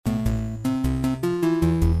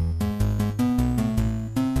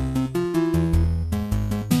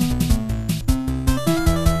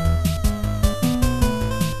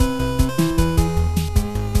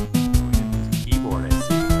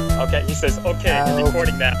says, okay, we're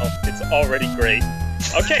recording now. It's already great.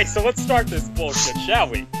 Okay, so let's start this bullshit, shall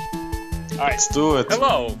we? Alright. Let's do it.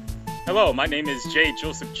 Hello, my name is Jay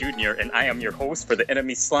Joseph Jr., and I am your host for the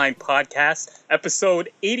Enemy Slime Podcast, episode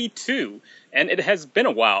 82. And it has been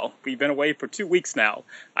a while. We've been away for 2 weeks now.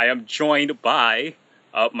 I am joined by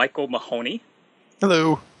Michael Mahoney.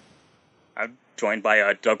 Hello. I'm joined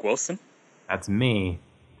by Doug Wilson. That's me.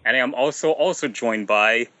 And I am also joined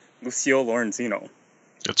by Lucio Lorenzino.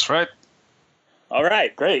 That's right. All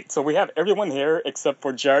right, great. So we have everyone here except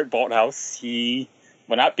for Jared Bolthouse. He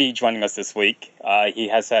will not be joining us this week. He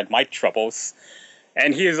has had mic troubles,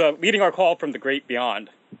 and he is leading our call from the great beyond.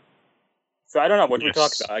 So I don't know what we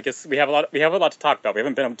talk about. I guess we have a lot to talk about. We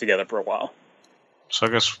haven't been together for a while. So I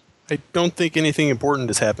guess I don't think anything important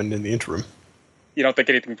has happened in the interim. You don't think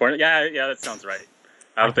anything important? Yeah, that sounds right.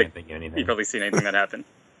 I don't think anything. you've probably seen anything that happened.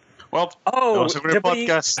 Well, that was a great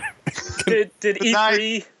podcast. Did Good E3?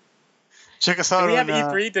 night. Check us out. Did we have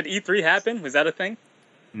E3? Did E3 happen? Was that a thing?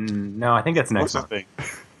 No, I think that's next month. Thing?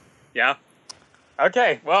 Yeah.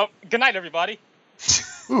 Okay. Well, good night, everybody.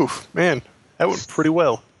 Oof, man, that went pretty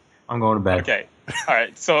well. I'm going to bed. Okay. All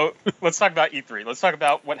right. So let's talk about E3. Let's talk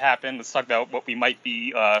about what happened. Let's talk about what we might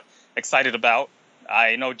be excited about.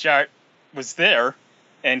 I know Jarrett was there,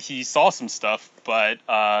 and he saw some stuff, but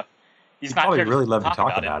he's not probably here really love to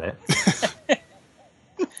talk about it.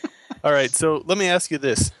 All right, so let me ask you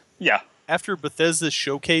this. Yeah. After Bethesda's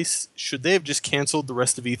showcase, should they have just canceled the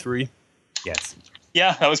rest of E3? Yes.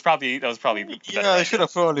 Yeah, that was probably the better Yeah, I should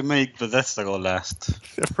have probably made Bethesda go last.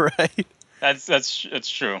 Right? That's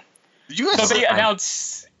true. Did you guys? So they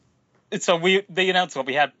announced. They announced what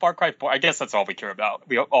we had. Far Cry 4. I guess that's all we care about.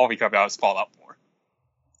 All we care about is Fallout 4.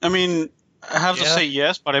 I mean, I have to say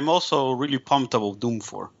yes, but I'm also really pumped about Doom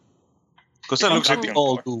 4 because that looks like the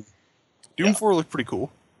old Doom. Doom 4 looked pretty cool.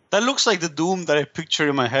 That looks like the Doom that I pictured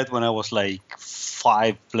in my head when I was like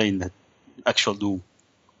 5 playing the actual Doom.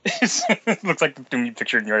 It looks like the Doom you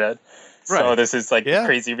pictured in your head. Right. So this is like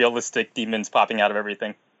crazy realistic demons popping out of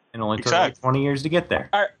everything. It only took like 20 years to get there.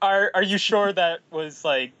 Are you sure that was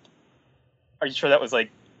like? Are you sure that was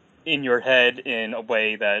like in your head in a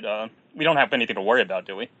way that we don't have anything to worry about,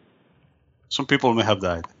 do we? Some people may have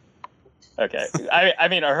died. Okay. I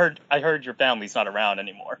mean, I heard your family's not around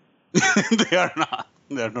anymore. They are not.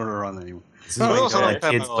 They are not around anymore. This is why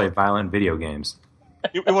kids play violent video games.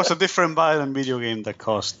 It was a different violent video game that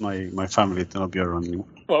caused my family to not be around anymore.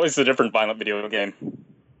 What was the different violent video game?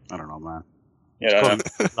 I don't know, man. Yeah,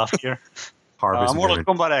 Last year. Harvest Mortal Moon.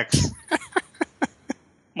 Kombat X.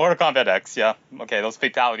 Mortal Kombat X, yeah. Okay, those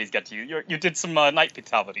fatalities get to you. You did some night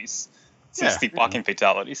fatalities. Some sleepwalking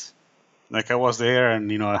fatalities. Like I was there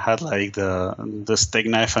and, I had like the steak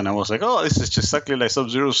knife and I was like, oh, this is just exactly like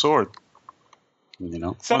Sub-Zero's sword.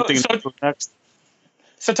 Next.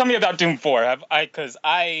 So tell me about Doom 4. Because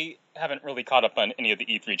I haven't really caught up on any of the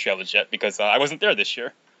E3 trailers yet because I wasn't there this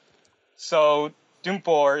year. So Doom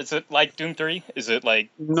 4, is it like Doom 3? Is it like...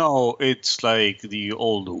 No, it's like the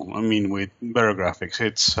old Doom. I mean, with better graphics.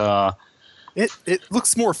 It's It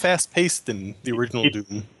looks more fast-paced than the original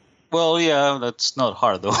Doom. Well, yeah, that's not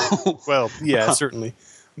hard though. Well, yeah, certainly.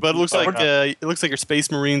 But it looks like your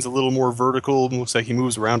Space Marine's a little more vertical. It looks like he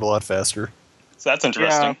moves around a lot faster. So that's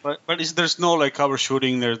interesting. Yeah, but there's no like cover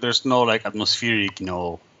shooting. There's no like atmospheric,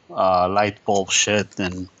 light bulb shit.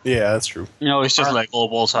 And yeah, that's true. It's just like all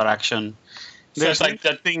balls out action. So it's like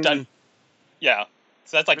that thing. Yeah.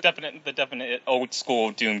 So that's like the definite old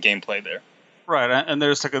school Doom gameplay there. Right, and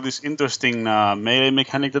there's like this interesting melee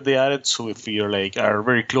mechanic that they added. So if you're are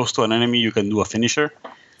very close to an enemy, you can do a finisher,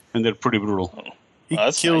 and they're pretty brutal. He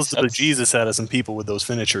kills the bejesus out of some people with those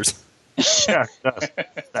finishers. Yeah, it does.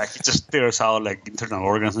 Like it just tears out like internal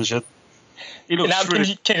organs and shit. Now,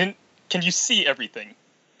 can you see everything?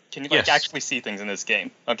 Can you actually see things in this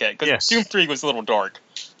game? Okay, because Doom 3 was a little dark.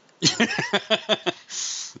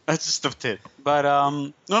 That's just a tip. But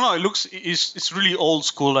no, it's really old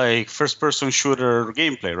school like first person shooter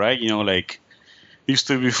gameplay, right? Like used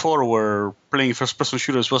to be before where playing first person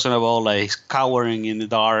shooters wasn't about like cowering in the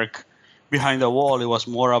dark behind a wall. It was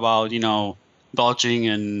more about, dodging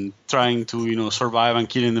and trying to, survive and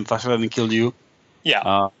killing them faster than they killed you.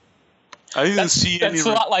 Yeah. I didn't see any... That's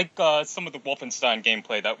a lot like some of the Wolfenstein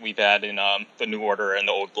gameplay that we've had in the New Order and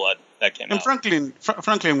the Old Blood that came out. And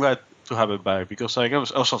frankly, I'm glad to have it back because I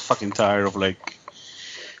was so fucking tired of like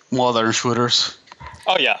modern shooters.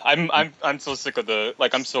 Oh yeah, I'm so sick of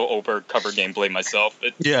I'm so over cover gameplay myself.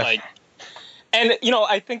 And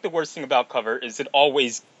I think the worst thing about cover is it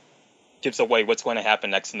always gives away what's going to happen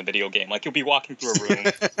next in the video game. Like, you'll be walking through a room.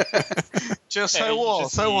 Just high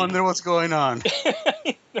walls. I wonder what's going on.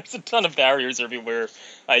 There's a ton of barriers everywhere.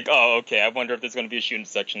 Like, oh, okay, I wonder if there's going to be a shooting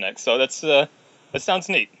section next. So that sounds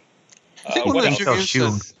neat. I think one of the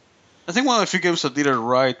few games that did it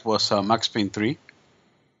right was Max Payne 3.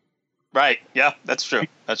 Right. Yeah, that's true.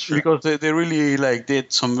 That's true. Because they really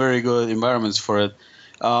did some very good environments for it.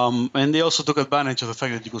 And they also took advantage of the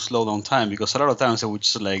fact that you could slow down time, because a lot of times they would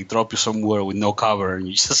just drop you somewhere with no cover and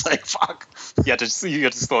you just fuck. You have to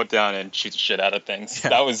slow it down and shoot the shit out of things. Yeah.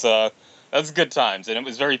 That was good times, and it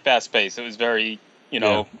was very fast paced. It was very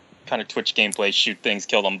kind of Twitch gameplay, shoot things,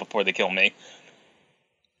 kill them before they kill me.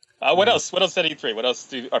 What else? What else at E3? What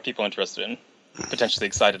else are people interested in? Potentially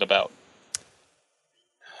excited about?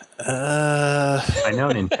 I know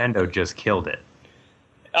Nintendo just killed it.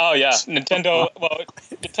 Oh yeah, Nintendo. Well,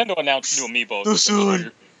 Nintendo announced new amiibo, too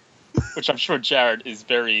soon, which I'm sure Jared is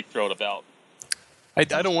very thrilled about. I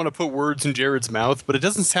don't want to put words in Jared's mouth, but it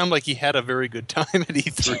doesn't sound like he had a very good time at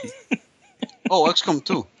E3. Oh, XCOM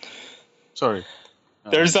 2. Sorry.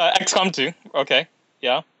 There's XCOM 2. Okay,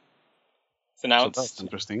 yeah. It's announced. So that's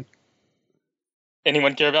interesting.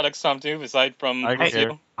 Anyone care about XCOM 2 aside from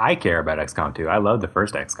I care about XCOM 2. I love the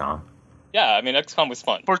first XCOM. Yeah, I mean, XCOM was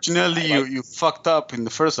fun. Fortunately, you fucked up in the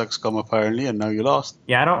first XCOM, apparently, and now you lost.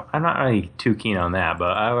 Yeah, I'm not really too keen on that,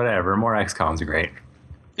 but whatever. More XCOMs are great.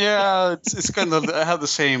 Yeah, it's kind of, I have the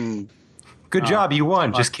same... Good job, you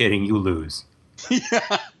won. Just kidding, you lose.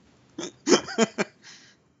 Yeah.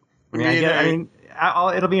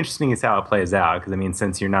 It'll be interesting to see how it plays out, because,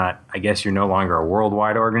 since you're no longer a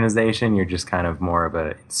worldwide organization, you're just kind of more of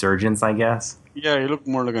an insurgents, I guess. Yeah, you look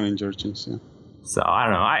more like an insurgents, yeah. So, I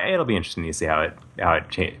don't know. It'll be interesting to see how it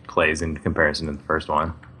plays in comparison to the first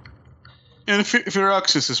one. And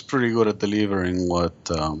Firaxis is pretty good at delivering what,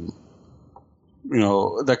 that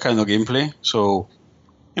kind of gameplay. So,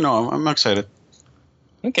 I'm excited.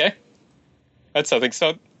 Okay. That's something.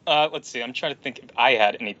 So, let's see. I'm trying to think if I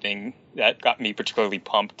had anything that got me particularly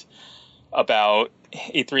pumped about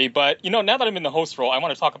E3. But, now that I'm in the host role, I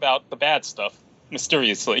want to talk about the bad stuff,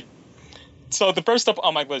 mysteriously. So the first up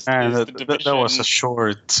on my list is The Division. That was a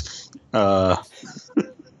short...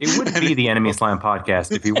 It wouldn't be the Enemy Slime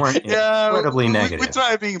podcast if you weren't incredibly negative. We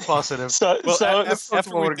try being positive. After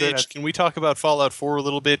we bitch, can we talk about Fallout 4 a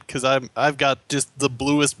little bit? Because I've got just the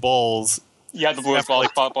bluest balls. Yeah, the bluest balls.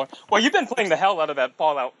 Well, you've been playing the hell out of that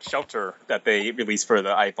Fallout Shelter that they released for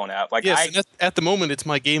the iPhone app. Yes, at the moment it's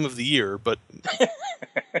my game of the year, but...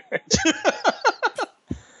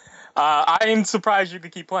 I'm surprised you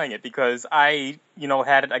could keep playing it, because I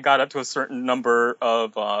got up to a certain number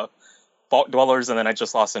of Vault Dwellers, and then I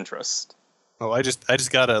just lost interest. Oh, I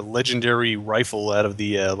just got a legendary rifle out of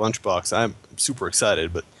the lunchbox. I'm super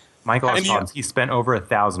excited, but Michael he spent over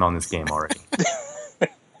 1,000 on this game already.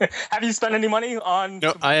 Have you spent any money on?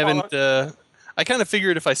 No, I haven't. I kind of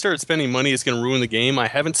figured if I started spending money, it's going to ruin the game. I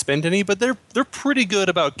haven't spent any, but they're pretty good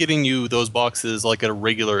about getting you those boxes at a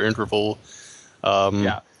regular interval.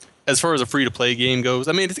 Yeah. As far as a free-to-play game goes,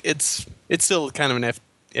 it's still kind of an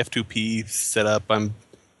F2P setup. I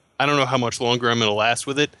don't know how much longer I'm going to last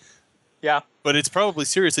with it. Yeah. But it's probably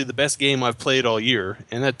seriously the best game I've played all year,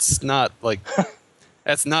 and that's not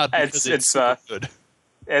because it's super good.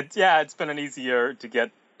 It's been an easy year to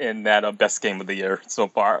get in that best game of the year so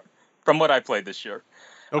far, from what I played this year.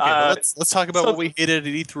 Okay, let's talk about what we hated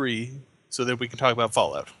at E3, so that we can talk about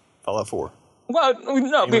Fallout 4. Well, no, we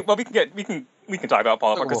can talk about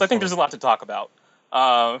Fallout 4, because I think there's a lot to talk about.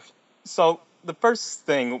 So the first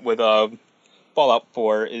thing with Fallout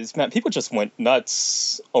 4 is, man, people just went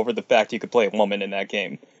nuts over the fact you could play a woman in that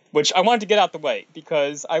game, which I wanted to get out the way,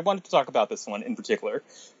 because I wanted to talk about this one in particular.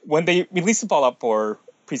 When they released the Fallout 4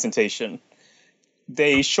 presentation,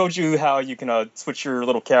 they showed you how you can switch your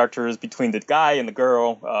little characters between the guy and the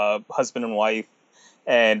girl, husband and wife,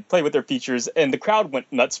 and play with their features, and the crowd went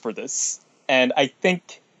nuts for this. And I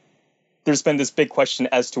think there's been this big question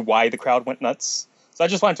as to why the crowd went nuts. So I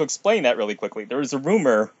just wanted to explain that really quickly. There was a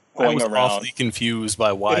rumor going around. I was awfully confused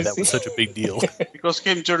by why that was such a big deal. Because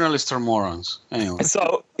game journalists are morons. Anyway.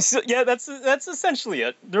 So yeah, that's essentially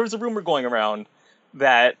it. There was a rumor going around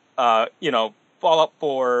that Fallout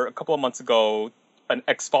 4 a couple of months ago, an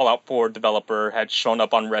ex-Fallout 4 developer had shown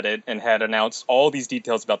up on Reddit and had announced all these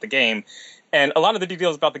details about the game. And a lot of the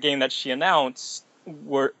details about the game that she announced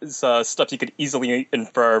were stuff you could easily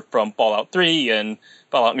infer from Fallout 3 and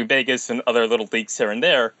Fallout New Vegas and other little leaks here and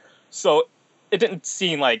there. So it didn't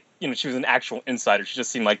seem like she was an actual insider. She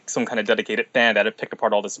just seemed like some kind of dedicated fan that had picked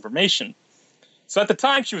apart all this information. So at the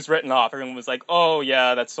time she was written off, everyone was like, oh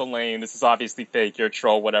yeah, that's so lame. This is obviously fake. You're a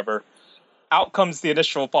troll, whatever. out comes the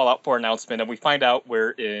initial Fallout 4 announcement, and we find out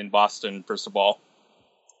we're in Boston, first of all.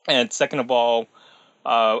 And second of all,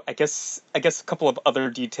 I guess a couple of other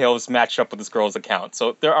details match up with this girl's account.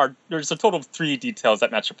 So there's a total of 3 details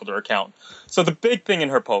that match up with her account. So the big thing in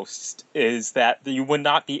her post is that you would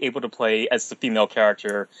not be able to play as the female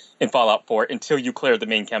character in Fallout 4 until you clear the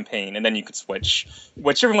main campaign, and then you could switch,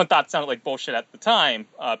 which everyone thought sounded like bullshit at the time,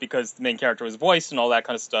 because the main character was voiced and all that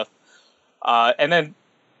kind of stuff. And then,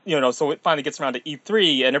 so it finally gets around to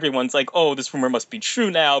E3, and everyone's like, oh, this rumor must be true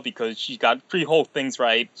now because she got 3 whole things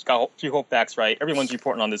right. She got 3 whole facts right. Everyone's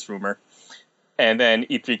reporting on this rumor. And then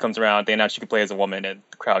E3 comes around, they announce she can play as a woman, and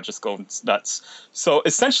the crowd just goes nuts. So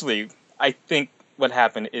essentially, I think what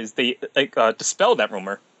happened is they dispelled that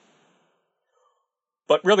rumor.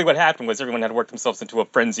 But really what happened was everyone had worked themselves into a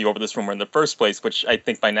frenzy over this rumor in the first place, which I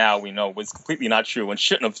think by now we know was completely not true and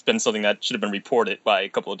shouldn't have been something that should have been reported by a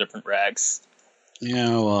couple of different rags. Yeah,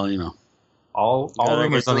 well, All Yeah,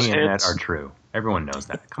 rumors on the it's- internet are true. Everyone knows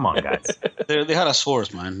that. Come on, guys. they had a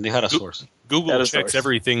source, man. They had a source. Google That checks is source.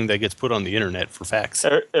 everything that gets put on the internet for facts.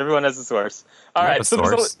 Everyone has a source. All You have right, a so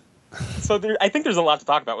source. I think there's a lot to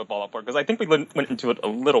talk about with Fallout 4 because I think we went into it a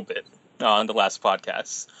little bit on the last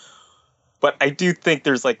podcast. But I do think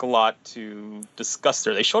there's a lot to discuss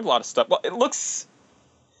there. They showed a lot of stuff. Well, it looks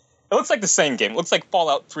like the same game. It looks like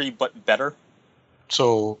Fallout 3 but better.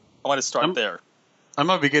 So I want to start there. I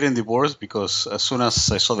might be getting divorced because as soon as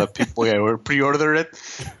I saw that Pip-Boy, I pre-ordered it,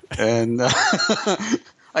 and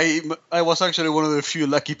I was actually one of the few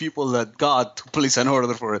lucky people that got to place an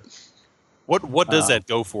order for it. What does that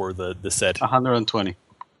go for, the set? 120.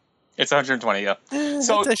 It's 120, yeah.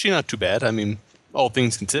 So That's actually not too bad. I mean, all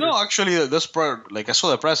things considered. No, actually, this part, I saw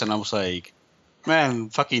the price and I was like, man,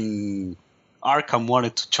 fucking Arkham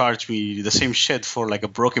wanted to charge me the same shit for a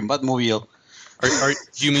broken Batmobile. Do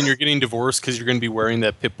you mean you're getting divorced because you're going to be wearing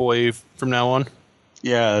that Pip-Boy from now on?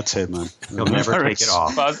 Yeah, that's it, man. He'll never take it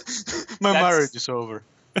off. My That's- marriage is over.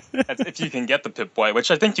 that's if you can get the Pip-Boy, which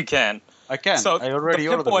I think you can. I can. So I already the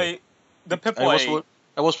ordered Pip-Boy, it. the I Pip-Boy.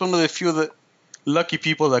 was one of the few lucky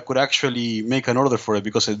people that could actually make an order for it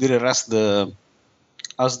because I did it as the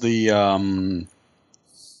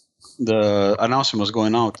announcement was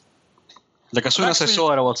going out. As soon as I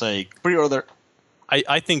saw it, I was like, pre-order.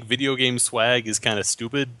 I think video game swag is kind of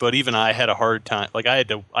stupid, but even I had a hard time. I had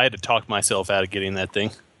to talk myself out of getting that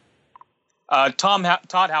thing.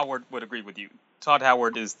 Todd Howard would agree with you. Todd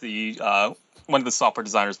Howard is the one of the software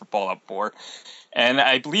designers for Fallout 4, and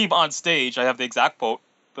I believe on stage I have the exact quote: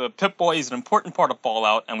 "The Pip-Boy is an important part of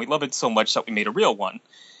Fallout, and we love it so much that we made a real one.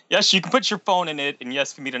 Yes, you can put your phone in it, and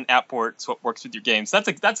yes, we made an app port so it works with your games. That's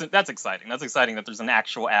exciting. That's exciting that there's an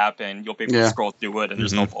actual app and you'll be able to scroll through it, and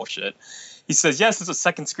there's no bullshit." He says, yes, it's a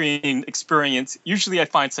second screen experience. Usually I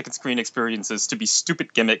find second screen experiences to be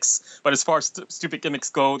stupid gimmicks, but as far as stupid gimmicks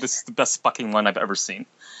go, this is the best fucking one I've ever seen.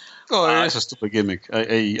 Oh, it is a stupid gimmick. I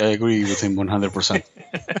agree with him 100%.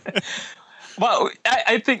 Well,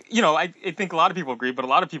 I think, I think a lot of people agree, but a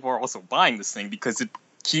lot of people are also buying this thing because it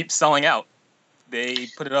keeps selling out. They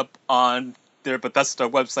put it up on their Bethesda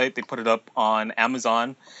website. They put it up on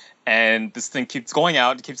Amazon, and this thing keeps going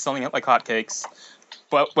out. It keeps selling out like hotcakes.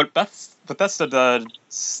 But what Bethesda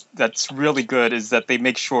does that's really good is that they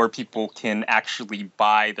make sure people can actually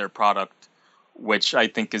buy their product, which I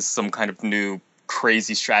think is some kind of new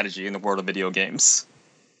crazy strategy in the world of video games.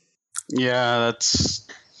 Yeah,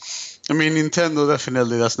 Nintendo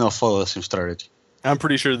definitely does not follow the same strategy. I'm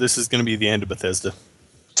pretty sure this is going to be the end of Bethesda.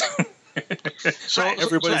 So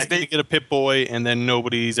Everybody's going to get a Pip-Boy, and then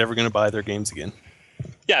nobody's ever going to buy their games again.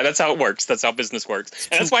 Yeah, that's how it works. That's how business works.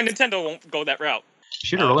 And that's why Nintendo won't go that route.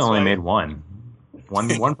 Should have really so- only made one.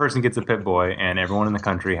 One person gets a Pip-Boy, and everyone in the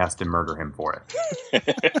country has to murder him for it.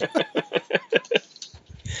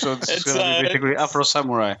 So this is It's, going to be basically Afro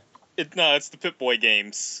Samurai. It's the Pip-Boy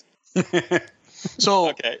games. So,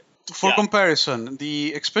 Okay. for comparison,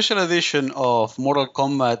 the special edition of Mortal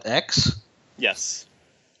Kombat X Yes.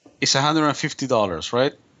 is $150,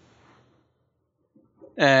 right?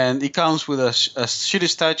 And it comes with a shitty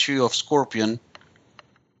statue of Scorpion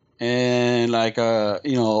and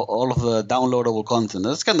all of the downloadable content.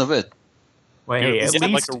 That's kind of it. Well, hey, Is at it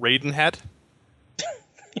least, like a Raiden hat?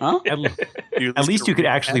 Huh? at least you could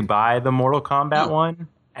actually buy the Mortal Kombat one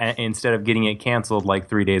instead of getting it canceled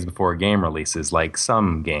 3 days before a game releases, like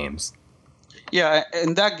some games. Yeah,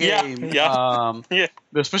 in that Yeah, game, yeah.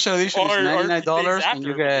 the special edition is $99 and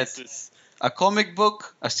you get a comic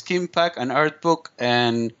book, a skin pack, an art book,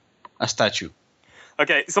 and a statue.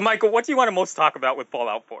 Okay, so Michael, what do you want to most talk about with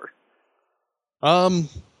Fallout 4? Man,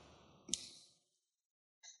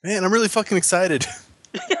 I'm really fucking excited.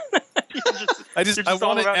 I You're want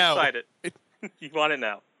all it around now. excited. You want it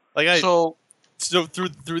now. So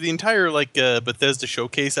through the entire Bethesda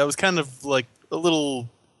showcase, I was kind of like a little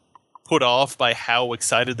put off by how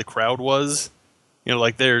excited the crowd was. You know,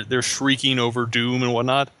 like they're shrieking over Doom and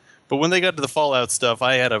whatnot. But when they got to the Fallout stuff,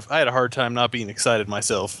 I had a hard time not being excited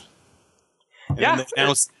myself. And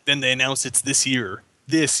then they announced it's this year.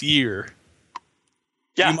 This year.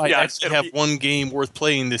 Yeah, you might actually have one game worth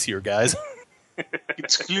playing this year, guys.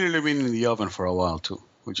 It's clearly been in the oven for a while too,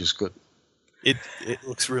 which is good. It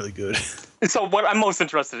looks really good. So what I'm most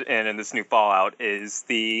interested in this new Fallout is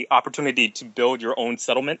the opportunity to build your own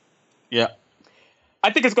settlement. Yeah.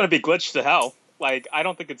 I think it's going to be glitched to hell. Like, I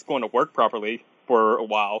don't think it's going to work properly for a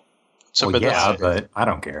while. But I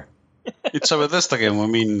don't care. It's a Bethesda game. I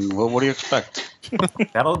mean, what do you expect?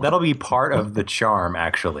 That'll be part of the charm,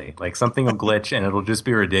 actually. Like, something will glitch and it'll just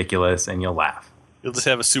be ridiculous and you'll laugh. You'll just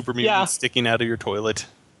have a super mutant sticking out of your toilet.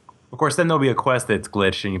 Of course, then there'll be a quest that's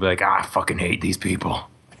glitched and you'll be like, I fucking hate these people.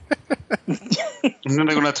 And then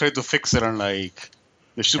they're going to try to fix it and, like,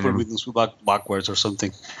 the super mutants go backwards or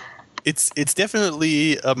something. It's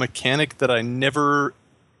definitely a mechanic that I never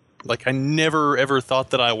ever thought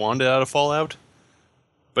that I wanted out of Fallout.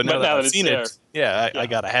 But now that I've seen it, I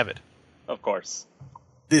gotta have it. Of course.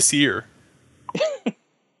 This year.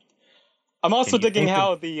 I'm also digging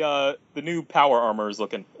how the new power armor is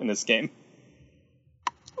looking in this game.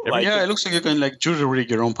 It looks like you can jury rig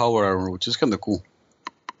your own power armor, which is kind of cool.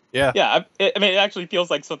 Yeah. Yeah, I mean, it actually feels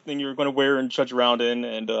like something you're going to wear and trudge around in,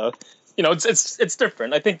 and it's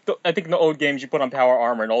different. I think in the old games you put on power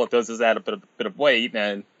armor and all it does is add a bit of weight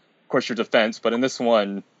and of course your defense. But in this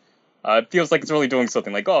one, it feels like it's really doing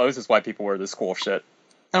something. Like, oh, this is why people wear this cool shit.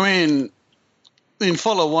 I mean, in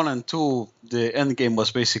Fallout 1 and 2, the end game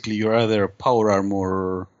was basically you're either a power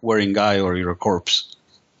armor wearing guy or you're a corpse.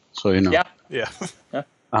 So Yeah.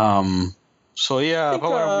 So yeah,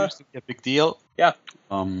 power armor used to be a big deal. Yeah.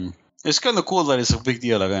 It's kind of cool that it's a big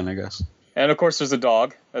deal again, I guess. And of course, there's a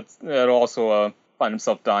dog that'll also find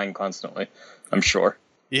himself dying constantly. I'm sure.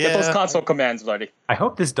 Yeah. Get those console commands ready. I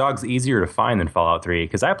hope this dog's easier to find than Fallout 3,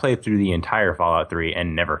 because I played through the entire Fallout 3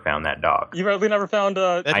 and never found that dog. You really never found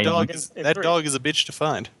that dog is a bitch to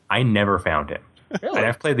find. I never found him. Really? And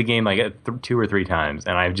I've played the game 2 or 3 times,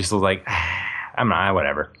 and I just was like, I'm not,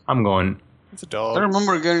 whatever. I'm going. It's a dog. I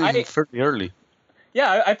remember getting him fairly early.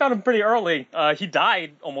 Yeah, I found him pretty early. He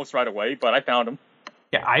died almost right away, but I found him.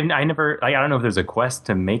 Yeah, I never. I don't know if there's a quest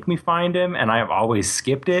to make me find him, and I've always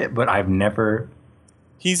skipped it, but I've never.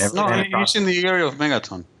 He's in the area of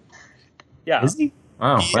Megaton. Yeah. Is he?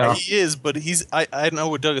 Oh, well. He is, but I know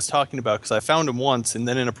what Doug is talking about because I found him once, and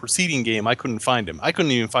then in a preceding game, I couldn't find him. I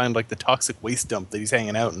couldn't even find the toxic waste dump that he's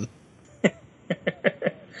hanging out in.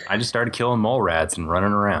 I just started killing mole rats and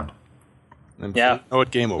running around. And game over.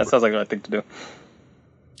 That sounds like the right thing to do.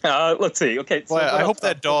 Let's see. Okay. So I hope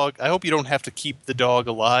that dog. I hope you don't have to keep the dog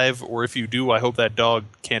alive, or if you do, I hope that dog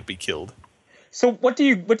can't be killed. So, what do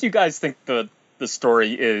you guys think the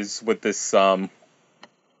story is with this vault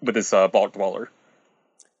dweller?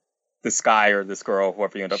 This guy or this girl,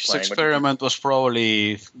 whoever you end up playing. His experiment was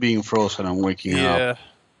probably being frozen and waking up.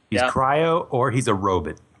 He's cryo or he's a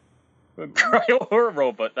robot. Cryo or a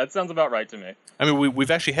robot. That sounds about right to me. I mean, we've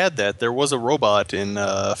actually had that. There was a robot in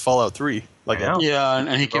Fallout 3.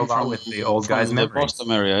 And he came from with the old guy's the Boston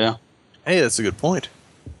area. Yeah. Hey, that's a good point.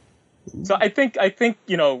 So I think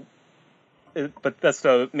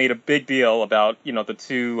Bethesda made a big deal about the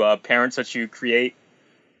two parents that you create.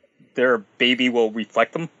 Their baby will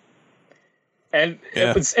reflect them. And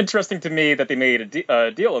it was interesting to me that they made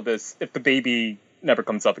a deal of this if the baby never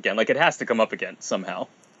comes up again. Like, it has to come up again somehow.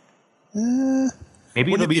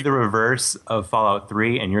 Maybe it'll be the reverse of Fallout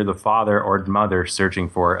 3, and you're the father or mother searching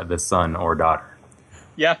for the son or daughter.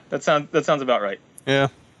 Yeah, that sounds about right. Yeah.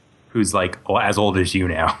 Who's as old as you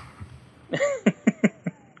now.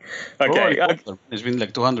 Okay. It's been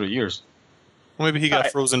 200 years. Well, maybe he got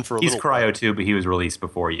frozen for a He's little cryo while. too, but he was released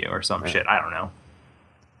before you or some shit. I don't know.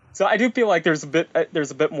 So I do feel like there's a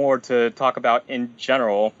bit more to talk about in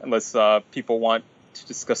general, unless people want to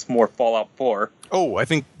discuss more Fallout 4. Oh, I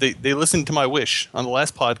think they listened to my wish. On the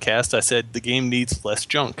last podcast, I said the game needs less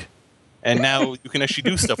junk. And now you can actually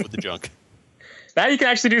do stuff with the junk. Now you can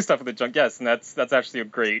actually do stuff with the junk, yes, and that's actually a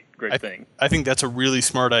great thing. I think that's a really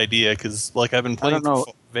smart idea, because I've been playing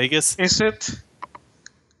Vegas. Is it?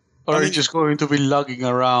 Or are you just going to be lugging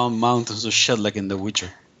around mountains of shit like in The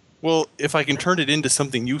Witcher? Well, if I can turn it into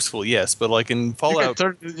something useful, yes. But in Fallout...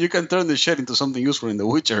 You can turn the shit into something useful in The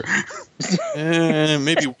Witcher.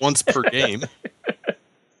 Maybe once per game.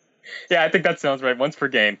 Yeah, I think that sounds right. Once per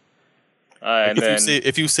game.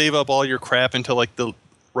 If you save up all your crap until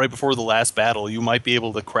right before the last battle, you might be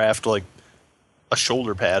able to craft a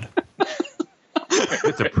shoulder pad.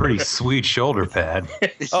 It's a pretty sweet shoulder pad.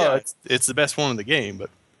 Oh, it's the best one in the game, but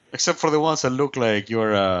Except for the ones that look like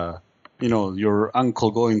you're, your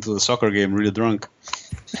uncle going to the soccer game really drunk.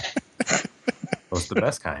 Well, it's the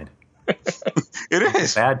best kind. It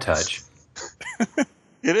is. Bad touch.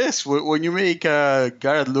 It is. When you make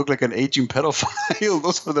Garrett look like an aging pedophile,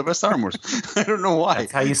 those are the best armors. I don't know why.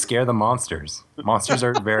 That's how you scare the monsters. Monsters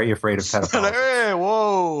are very afraid of Like, pedophiles. hey,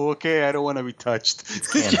 whoa, okay, I don't want to be touched.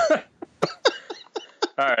 It's canon.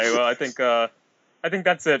 All right. Well, I think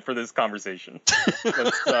that's it for this conversation.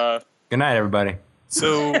 Let's, Good night, everybody.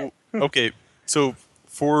 so okay. So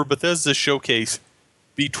for Bethesda's showcase,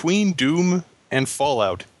 between Doom and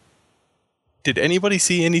Fallout, did anybody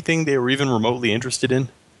see anything they were even remotely interested in?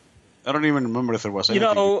 I don't even remember if there was you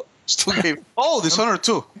anything. know, Dishonored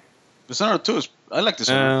 2. Dishonored 2 I like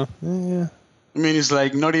Dishonored. Yeah. I mean, it's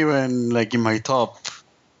like not even like in my top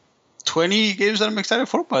 20 games that I'm excited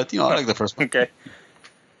for, but I like the first one. okay.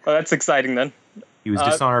 Well, that's exciting then. He was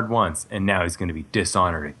dishonored once, and now he's going to be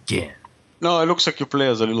dishonored again. No, it looks like you play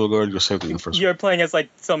as a little girl yourself in the first You're playing as like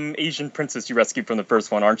some Asian princess you rescued from the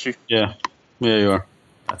first one, aren't you? one. Yeah. Yeah, you are.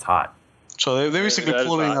 That's hot. So they're basically that is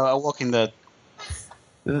pulling hot. a Walking Dead.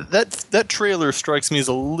 That trailer strikes me as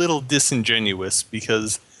a little disingenuous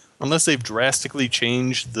because unless they've drastically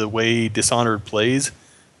changed the way Dishonored plays,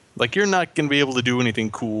 like you're not going to be able to do anything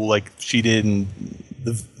cool like she did in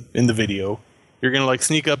the video. You're going to like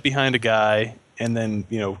sneak up behind a guy and then,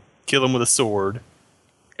 kill him with a sword.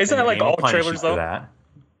 Isn't And that like the game all will punish you trailers for though?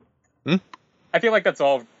 that. I feel like that's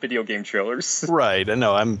all video game trailers. Right. I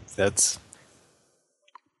know. That's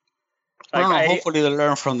I don't know. Like, Hopefully, they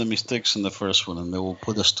learn from the mistakes in the first one, and they will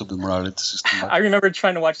put a stupid morality system back. I remember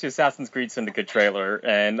trying to watch the Assassin's Creed Syndicate trailer,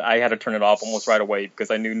 and I had to turn it off almost right away because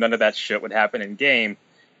I knew none of that shit would happen in game,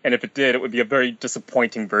 and if it did, it would be a very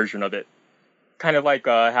disappointing version of it. Kind of like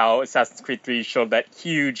how Assassin's Creed 3 showed that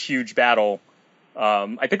huge battle.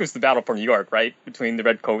 I think it was the battle for New York, right, between the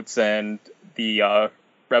Redcoats and the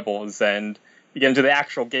rebels, and you get into the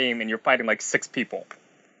actual game, and you're fighting like 6 people.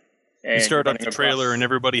 And you start you're up the running trailer across- and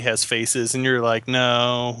everybody has faces, and you're like,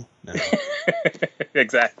 no.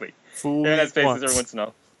 Exactly. Fool Yeah, me that's faces once. everyone to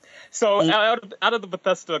know. So out of the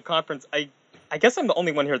Bethesda conference, I guess I'm the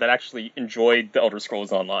only one here that actually enjoyed the Elder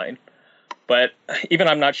Scrolls Online. But even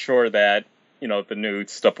I'm not sure that the new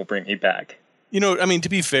stuff will bring me back. To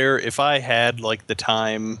be fair, if I had like the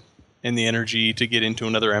time and the energy to get into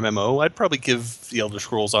another MMO, I'd probably give the Elder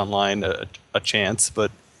Scrolls Online a chance. But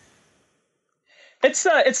It's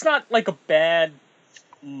not like a bad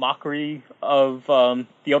mockery of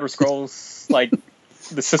the Elder Scrolls, like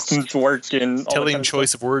the systems work and all that telling kind of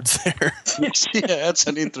choice of words there. Yeah, that's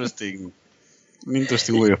an interesting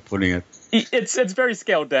way of putting it. It's very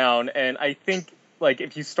scaled down, and I think like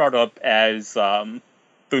if you start up as the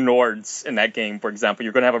Nords in that game, for example,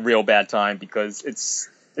 you're going to have a real bad time because it's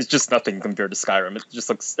just nothing compared to Skyrim. It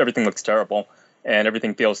just everything looks terrible and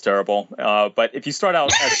everything feels terrible. But if you start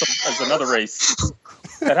out as another race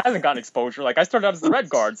that hasn't gotten exposure, like I started out as the Red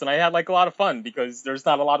Guards, and I had like a lot of fun because there's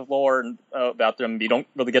not a lot of lore about them. You don't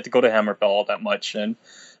really get to go to Hammerfell all that much, and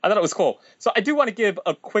I thought it was cool. So I do want to give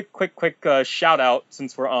a quick shout out,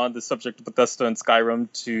 since we're on the subject of Bethesda and Skyrim,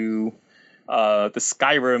 to the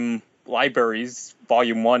Skyrim libraries,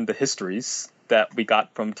 Volume 1, the histories that we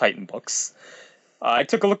got from Titan Books. I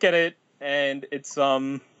took a look at it, and it's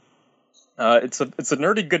a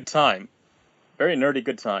nerdy good time, very nerdy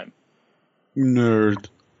good time. Nerd.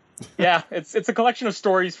 Yeah, it's a collection of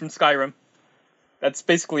stories from Skyrim. That's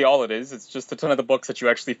basically all it is. It's just a ton of the books that you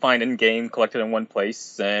actually find in game collected in one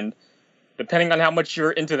place, and depending on how much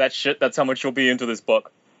you're into that shit, that's how much you'll be into this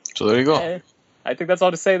book. So there you go. And I think that's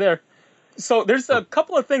all to say there. So there's a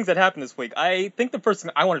couple of things that happened this week. I think the first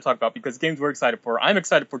thing I want to talk about, because games we're excited for, I'm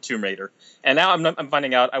excited for Tomb Raider. And now I'm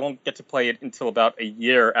finding out I won't get to play it until about a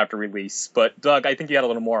year after release. But Doug, I think you had a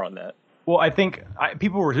little more on that. Well, I think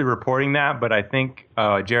people were reporting that, but I think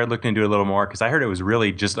Jared looked into it a little more because I heard it was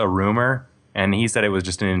really just a rumor, and he said it was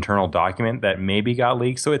just an internal document that maybe got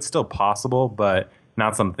leaked. So it's still possible, but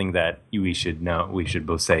not something that we should know. We should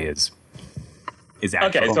both say is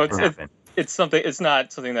actually okay. So happen. It's something. It's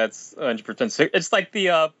not something that's 100%. It's like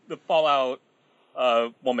the Fallout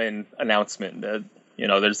woman announcement.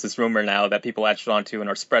 There's this rumor now that people latched onto and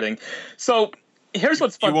are spreading. So here's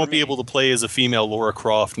what's fun. You won't be able to play as a female Lara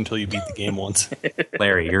Croft until you beat the game once.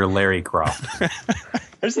 Larry, you're Larry Croft.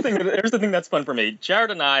 Here's the thing that's fun for me.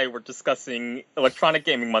 Jared and I were discussing Electronic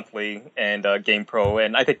Gaming Monthly and GamePro,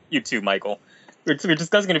 and I think you too, Michael. We were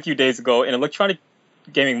discussing it a few days ago. In Electronic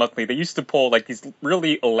Gaming Monthly, they used to pull like these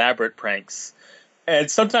really elaborate pranks, and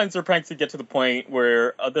sometimes their pranks would get to the point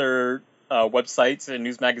where other websites and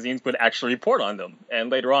news magazines would actually report on them. And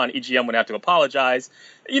later on, EGM would have to apologize.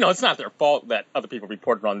 It's not their fault that other people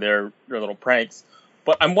reported on their little pranks.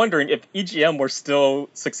 But I'm wondering if EGM were still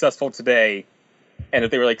successful today, and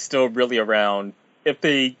if they were like still really around, if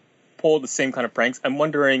they pulled the same kind of pranks, I'm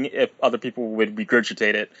wondering if other people would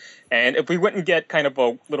regurgitate it, and if we wouldn't get kind of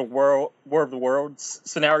a little War of the Worlds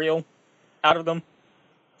scenario out of them.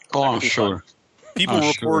 Oh, I'm sure. People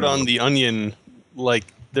report on The Onion like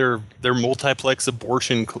their multiplex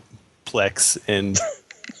abortion plex, and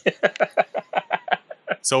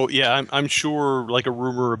so yeah, I'm sure like a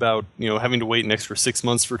rumor about having to wait an extra 6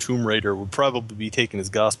 months for Tomb Raider would probably be taken as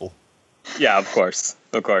gospel. Yeah, of course.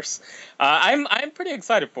 I'm pretty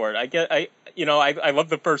excited for it. I love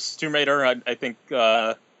the first Tomb Raider. I think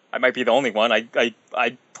I might be the only one.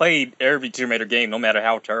 I played every Tomb Raider game, no matter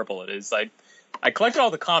how terrible it is. I collected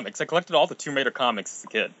all the comics. I collected all the Tomb Raider comics as a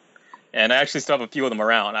kid, and I actually still have a few of them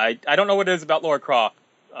around. I don't know what it is about Lara Croft.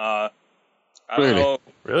 I don't know.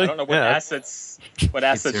 Really? I don't know what assets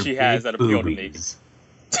she has that appeal to me.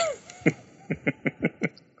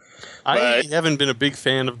 I haven't been a big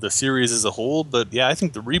fan of the series as a whole, but yeah, I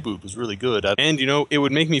think the reboot was really good. And, it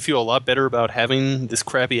would make me feel a lot better about having this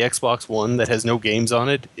crappy Xbox One that has no games on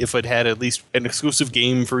it if it had at least an exclusive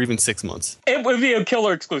game for even 6 months. It would be a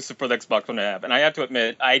killer exclusive for the Xbox One to have. And I have to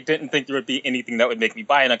admit, I didn't think there would be anything that would make me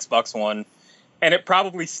buy an Xbox One. And it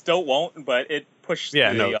probably still won't, but it pushed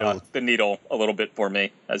the needle a little bit for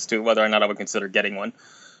me as to whether or not I would consider getting one.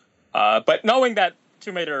 But knowing that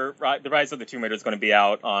Tomb Raider, The Rise of the Tomb Raider is going to be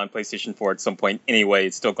out on PlayStation 4 at some point anyway,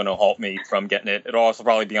 it's still going to halt me from getting it. It'll also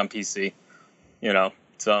probably be on PC,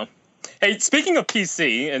 So, hey, speaking of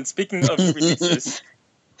PC and speaking of releases,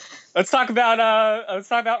 let's talk about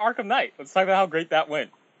Arkham Knight. Let's talk about how great that went.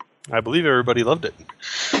 I believe everybody loved it.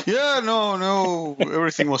 Yeah, no,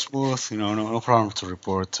 everything was smooth. No problem to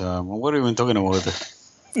report. What are we even talking about?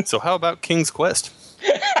 So how about King's Quest?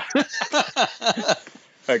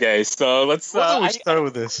 Okay, so let's. Why don't we start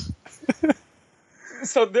with this?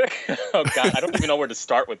 Oh god, I don't even know where to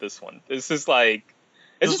start with this one. This is kind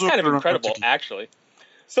of incredible, actually.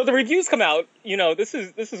 So the reviews come out. This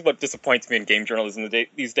is what disappoints me in game journalism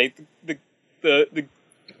these days. The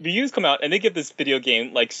reviews come out and they give this video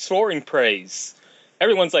game like soaring praise.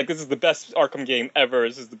 Everyone's like, "This is the best Arkham game ever.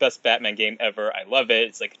 This is the best Batman game ever. I love it.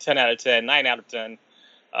 It's like a 10 out of 10, 9 out of 10.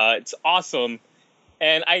 It's awesome."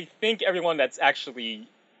 And I think everyone that's actually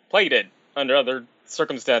played it under other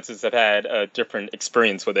circumstances have had a different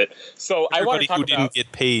experience with it. So everybody I want to talk who didn't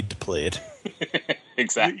get paid to play it.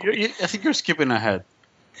 Exactly. I think you're skipping ahead.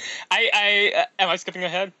 Am I skipping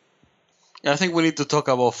ahead? I think we need to talk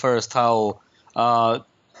about first how,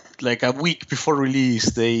 like a week before release,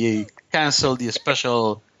 they canceled the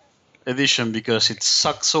special edition because it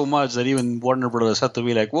sucked so much that even Warner Brothers had to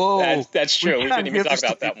be like, "Whoa, that's true. We didn't even talk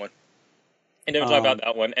about that one."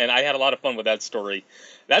 And I had a lot of fun with that story.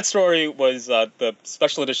 That story was the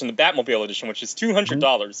special edition, the Batmobile edition, which is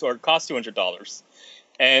 $200 or it cost $200.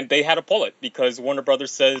 And they had to pull it because Warner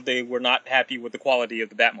Brothers said they were not happy with the quality of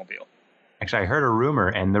the Batmobile. Actually, I heard a rumor,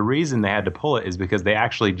 and the reason they had to pull it is because they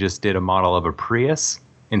actually just did a model of a Prius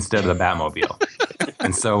instead of the Batmobile.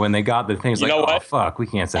 And so when they got the thing, it's like, oh, fuck, we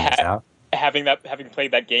can't send this out. Having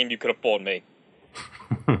played that game, you could have pulled me.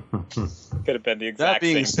 Could have been the exact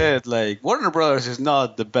same. That being said, like Warner Brothers is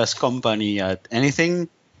not the best company at anything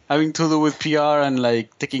having to do with PR and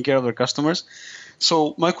like taking care of their customers.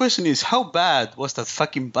 So my question is, how bad was that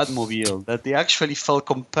fucking Batmobile that they actually felt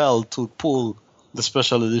compelled to pull the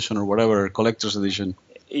special edition or whatever collector's edition?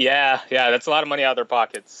 Yeah, that's a lot of money out of their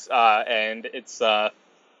pockets, and it's.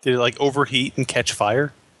 Did it like overheat and catch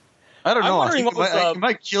fire? I don't know. I think it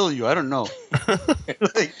might kill you. I don't know.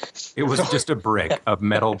 It was just a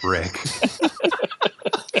metal brick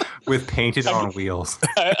with painted on wheels.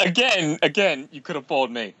 Again, you could have fooled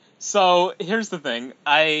me. So here's the thing.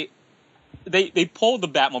 They pulled the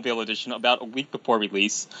Batmobile edition about a week before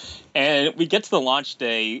release, and we get to the launch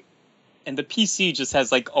day, and the PC just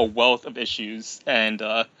has like a wealth of issues, and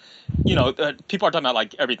people are talking about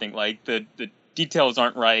like everything, like the details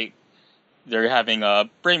aren't right. They're having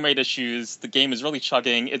frame rate issues. The game is really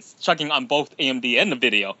chugging. It's chugging on both AMD and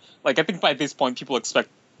NVIDIA. Like, I think by this point, people expect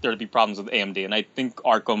there to be problems with AMD. And I think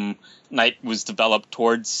Arkham Knight was developed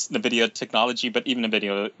towards NVIDIA technology, but even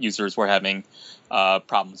NVIDIA users were having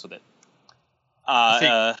problems with it. I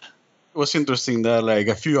think it was interesting that, like,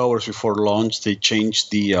 a few hours before launch, they changed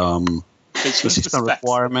the system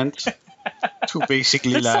requirement to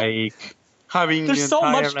basically, having there's the so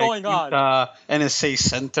entire, much going on. NSA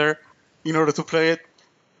center in order to play it.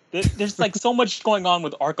 There's like so much going on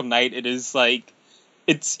with Arkham Knight. It is like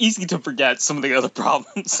it's easy to forget some of the other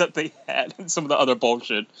problems that they had and some of the other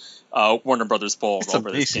bullshit Warner Brothers pulled It's over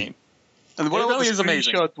amazing. this game. And what It about really the is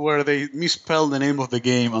amazing. screenshot where they misspelled the name of the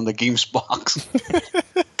game on the game's box?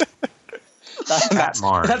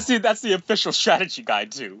 Patmar. That's the official strategy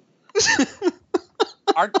guide too.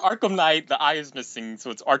 Arkham Knight, the I is missing, so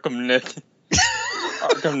it's Arkham Nick.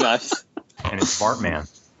 Arkham Knight. And it's Bartman.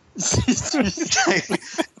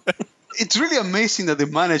 It's really amazing that they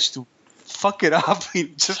managed to fuck it up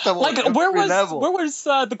in just about Like every where level. was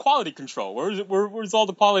the quality control? Where's all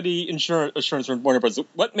the quality assurance from Warner Bros?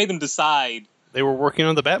 What made them decide? They were working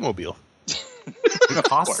on the Batmobile. It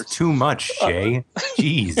costs too much, Jay.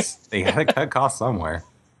 Jeez, they gotta cut costs somewhere.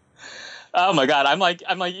 Oh my god, I'm like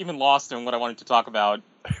even lost in what I wanted to talk about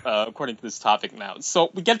according to this topic now.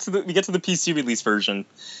 So we get to the PC release version,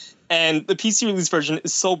 and the PC release version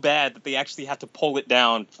is so bad that they actually have to pull it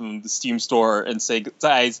down from the Steam store and say,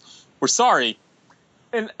 guys, we're sorry.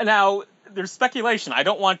 And now there's speculation. I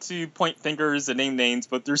don't want to point fingers and name names,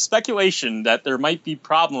 but there's speculation that there might be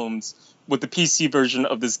problems with the PC version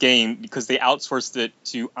of this game because they outsourced it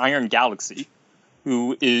to Iron Galaxy,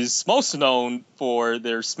 who is most known for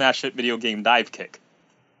their smash hit video game Dive Kick.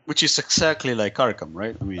 Which is exactly like Arkham,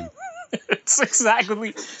 right? I mean, It's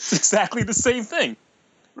exactly the same thing.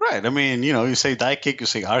 right. I mean, you know, you say Die Kick, you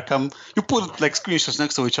say Arkham. You put like screenshots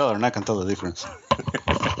next to each other, and I can tell the difference.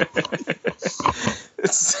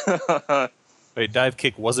 It's, Wait, Dive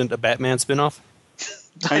Kick wasn't a Batman spinoff?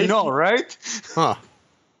 I know, right? Huh.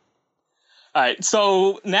 all right,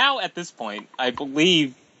 so now at this point, I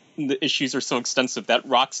believe the issues are so extensive that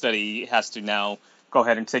Rocksteady has to now go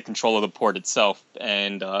ahead and take control of the port itself,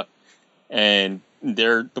 and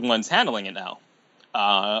they're the ones handling it now.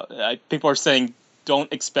 People are saying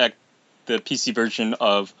don't expect the PC version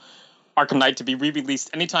of Arkham Knight to be re-released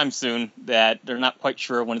anytime soon, that they're not quite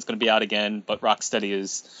sure when it's going to be out again, but Rocksteady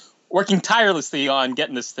is working tirelessly on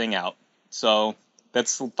getting this thing out. So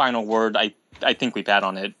that's the final word I think we've had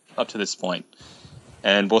on it up to this point.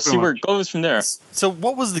 And we'll see where it goes from there. So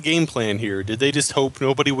what was the game plan here? Did they just hope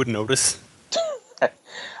nobody would notice?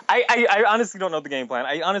 I honestly don't know the game plan.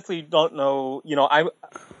 I honestly don't know. You know,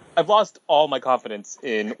 I've lost all my confidence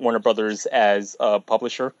in Warner Brothers as a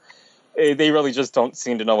publisher. They really just don't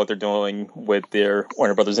seem to know what they're doing with their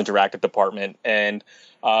Warner Brothers Interactive department. And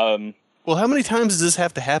Well, how many times does this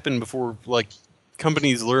have to happen before like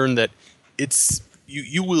companies learn that it's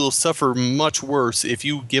you will suffer much worse if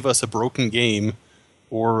you give us a broken game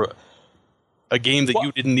or a game that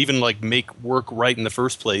you didn't even like make work right in the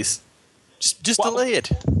first place? Just delay it.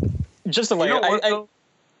 just to lay You know what,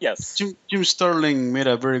 yes. Jim Sterling made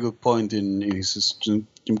a very good point in his Jim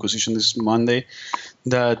Position this Monday,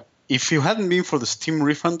 that if it hadn't been for the Steam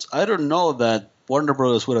refunds, I don't know that Warner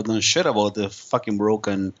Brothers would have done shit about the fucking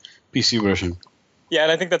broken PC version. Yeah,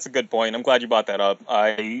 and I think that's a good point. I'm glad you brought that up.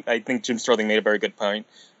 I think Jim Sterling made a very good point.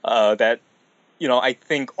 That, you know, I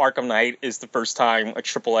think Arkham Knight is the first time a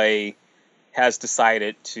AAA has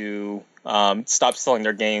decided to stop selling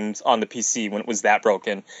their games on the PC when it was that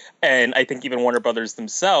broken. And I think even Warner Brothers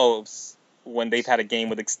themselves, when they've had a game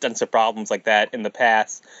with extensive problems like that in the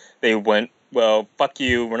past, they went, well, fuck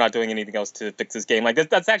you, we're not doing anything else to fix this game. Like,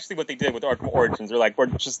 that's actually what they did with Arkham Origins. They're like, we're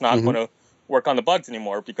just not going to work on the bugs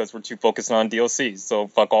anymore because we're too focused on DLCs, so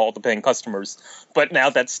fuck all the paying customers. But now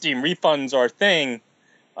that Steam refunds are a thing,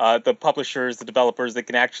 the publishers, the developers, they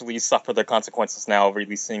can actually suffer the consequences now of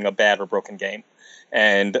releasing a bad or broken game.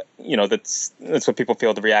 And, you know, that's what people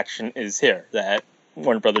feel the reaction is here, that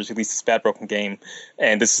Warner Brothers released this bad broken game,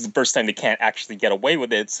 and this is the first time they can't actually get away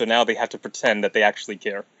with it, so now they have to pretend that they actually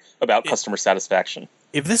care about customer satisfaction.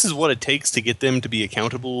 If this is what it takes to get them to be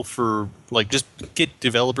accountable for, like, just get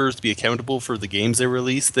developers to be accountable for the games they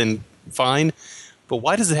release, then fine. But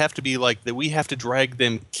why does it have to be like that we have to drag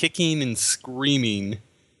them kicking and screaming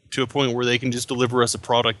to a point where they can just deliver us a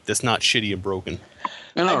product that's not shitty and broken?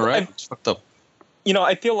 I know, right? It's fucked up. You know,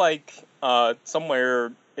 I feel like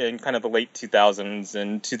somewhere in kind of the late 2000s,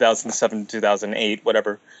 in 2007, 2008,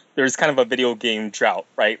 whatever, there's kind of a video game drought,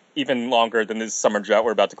 right? Even longer than this summer drought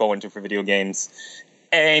we're about to go into for video games.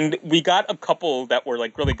 And we got a couple that were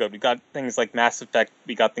like really good. We got things like Mass Effect.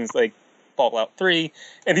 We got things like Fallout 3.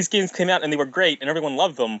 And these games came out and they were great and everyone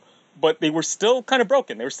loved them. But they were still kind of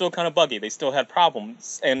broken. They were still kind of buggy. They still had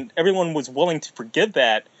problems. And everyone was willing to forgive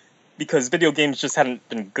that because video games just hadn't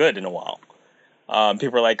been good in a while.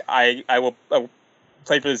 People were like, I will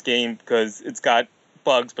play for this game because it's got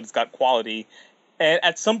bugs, but it's got quality. And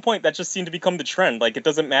at some point, that just seemed to become the trend. Like, it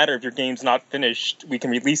doesn't matter if your game's not finished. We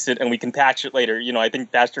can release it and we can patch it later. You know, I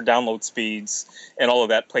think faster download speeds and all of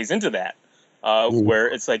that plays into that. where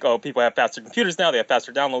it's like, oh, people have faster computers now, they have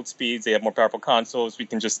faster download speeds, they have more powerful consoles, we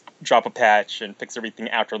can just drop a patch and fix everything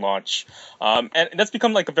after launch. And that's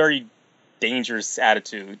become like a very dangerous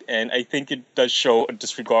attitude, and I think it does show a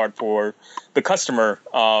disregard for the customer,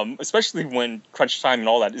 especially when crunch time and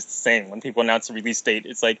all that is the same. When people announce a release date,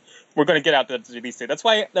 it's like, we're going to get out the release date. That's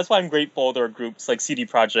why I'm grateful there are groups like CD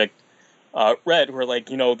Projekt Red who are like,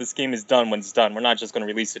 this game is done when it's done. We're not just going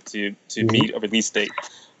to release it to meet a release date.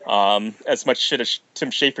 As much shit as Tim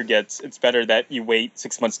Schafer gets, it's better that you wait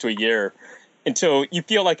 6 months to a year until you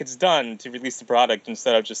feel like it's done to release the product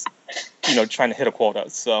instead of just trying to hit a quota.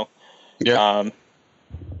 So. Yeah.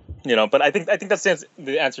 But I think that's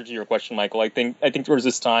the answer to your question, Michael. I think there was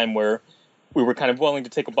this time where we were kind of willing to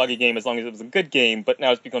take a buggy game as long as it was a good game, but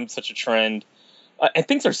now it's become such a trend. And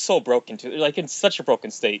things are so broken too. They're like in such a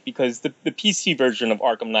broken state because the PC version of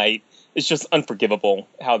Arkham Knight is just unforgivable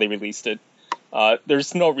how they released it.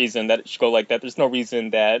 There's no reason that it should go like that. There's no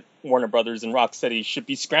reason that Warner Brothers and Rocksteady should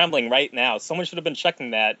be scrambling right now. Someone should have been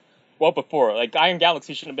checking that well before. Like, Iron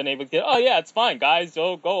Galaxy shouldn't have been able to get, oh yeah, it's fine, guys,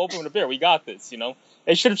 go open a beer, we got this,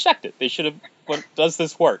 They should have checked it. They should have, does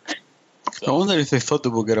this work? So, I wonder if they thought they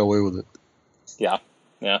would get away with it. Yeah.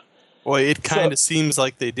 Well, it kind of seems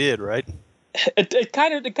like they did, right? It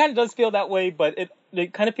kind of does feel that way, but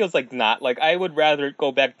it kind of feels like not. Like, I would rather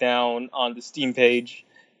go back down on the Steam page,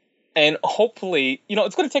 and hopefully,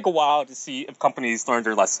 it's going to take a while to see if companies learn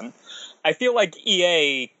their lesson. I feel like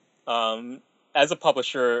EA, as a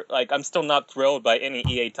publisher, like, I'm still not thrilled by any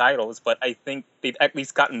EA titles, but I think they've at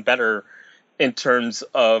least gotten better in terms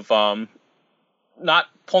of not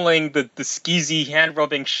pulling the skeezy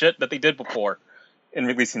hand-rubbing shit that they did before in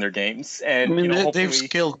releasing their games. And they've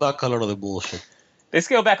scaled back a lot of the bullshit. They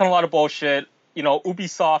scaled back on a lot of bullshit.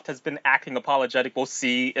 Ubisoft has been acting apologetic. We'll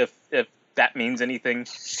see if that means anything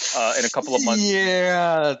in a couple of months.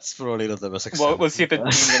 Yeah, that's probably not the best example. Well, we'll see if it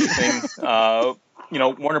means anything.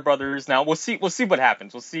 Warner Brothers. Now we'll see what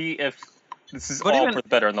happens. We'll see if this is for the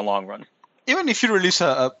better in the long run. Even if you release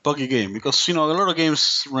a buggy game, because a lot of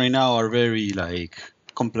games right now are very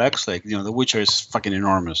complex. Like The Witcher is fucking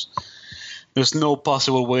enormous. There's no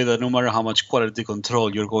possible way that no matter how much quality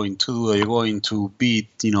control you're going to do, you're going to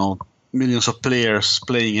beat millions of players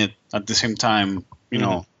playing it at the same time.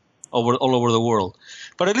 All over the world.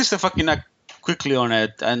 But at least they fucking act quickly on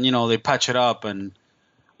it, and they patch it up. And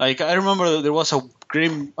I remember there was a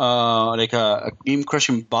game a game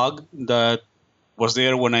crashing bug that was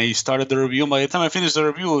there when I started the review. By the time I finished the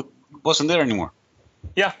review, it wasn't there anymore.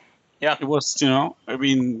 Yeah. It was, they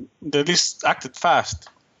at least acted fast.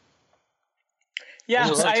 Yeah,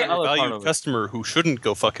 a valued customer who shouldn't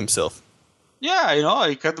go fuck himself. Yeah,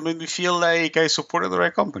 it kind of made me feel like I supported the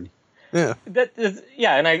right company. Yeah.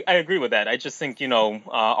 And I agree with that. I just think,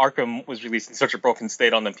 Arkham was released in such a broken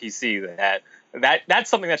state on the PC that's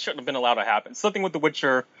something that shouldn't have been allowed to happen. Something with The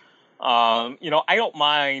Witcher, I don't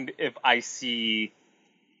mind if I see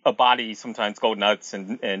a body sometimes go nuts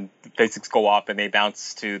and the physics go off and they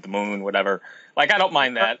bounce to the moon, whatever. Like, I don't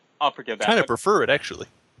mind that. I'll forgive that. I kind of prefer it, actually.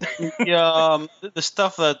 Yeah, the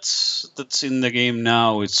stuff that's in the game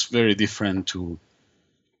now, it's very different to...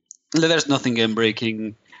 There's nothing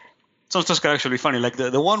game-breaking. Some stuff's actually funny. Like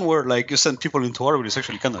the one where you send people into orbit is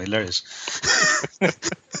actually kind of hilarious.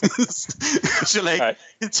 So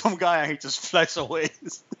hit some guy and he just flies away.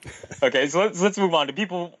 Okay, so let's move on. Do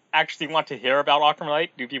people actually want to hear about Arkham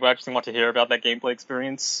Knight? Do people actually want to hear about that gameplay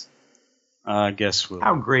experience? I guess we'll...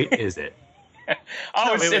 How great is it?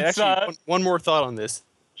 Actually, one more thought on this.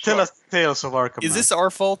 Tell us tales of Arkham Knight. Is this our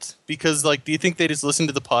fault? Because do you think they just listened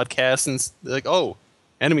to the podcast and like, oh,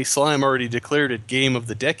 Enemy Slime already declared it Game of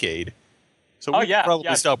the Decade? So we should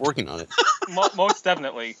probably stop working on it. Most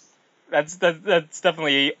definitely. That's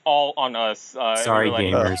definitely all on us. Sorry,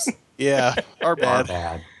 gamers. Yeah, our bad.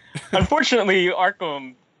 Our bad. Unfortunately,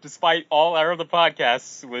 Arkham, despite all our other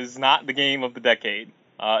podcasts, was not the Game of the Decade.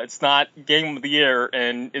 It's not Game of the Year,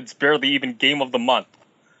 and it's barely even Game of the Month.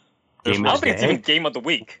 I don't think it's even Game of the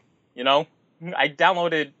Week. I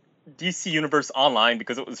downloaded DC Universe Online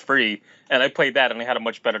because it was free, and I played that, and I had a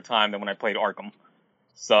much better time than when I played Arkham.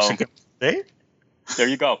 So... Hey? There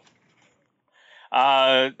you go.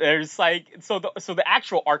 There's the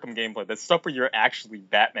actual Arkham gameplay, the stuff where you're actually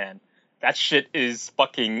Batman, that shit is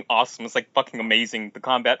fucking awesome. It's fucking amazing. The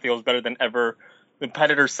combat feels better than ever. The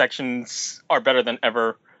competitor sections are better than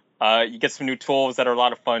ever. You get some new tools that are a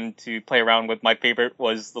lot of fun to play around with. My favorite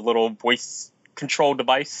was the little voice control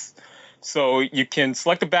device. So you can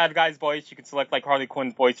select the bad guy's voice, you can select Harley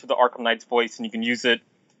Quinn's voice for the Arkham Knight's voice, and you can use it,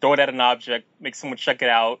 throw it at an object, make someone check it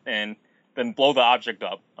out, and then blow the object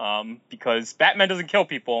up. Because Batman doesn't kill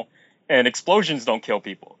people, and explosions don't kill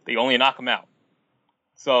people. They only knock them out.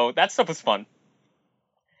 So that stuff was fun.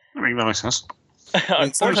 I mean, that makes sense.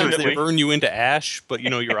 And sometimes they Unfortunately, burn you into ash, but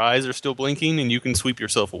your eyes are still blinking, and you can sweep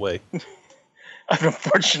yourself away.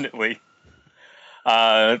 unfortunately,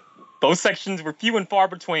 those sections were few and far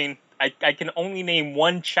between. I can only name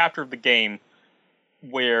one chapter of the game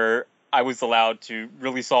where I was allowed to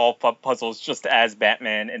really solve puzzles just as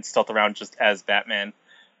Batman and stealth around just as Batman.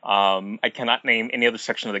 I cannot name any other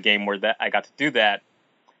section of the game where that I got to do that,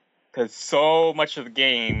 because so much of the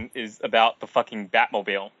game is about the fucking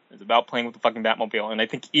Batmobile. It's about playing with the fucking Batmobile, and I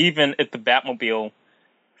think even if the Batmobile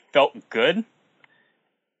felt good,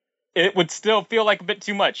 it would still feel like a bit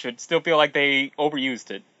too much. It would still feel like they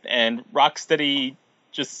overused it, and Rocksteady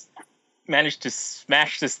just managed to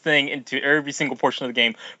smash this thing into every single portion of the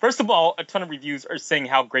game. First of all, a ton of reviews are talking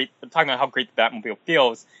about how great the Batmobile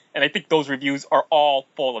feels, and I think those reviews are all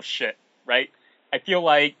full of shit, right? I feel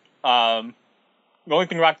like the only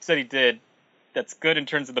thing Rocksteady did that's good in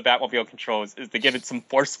terms of the Batmobile controls is to give it some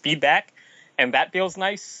force feedback, and that feels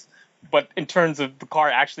nice. But in terms of the car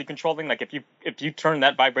actually controlling, like if you turn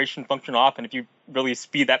that vibration function off and if you really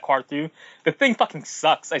speed that car through, the thing fucking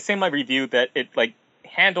sucks. I say in my review that it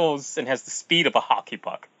handles and has the speed of a hockey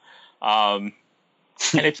puck. And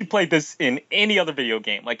if you played this in any other video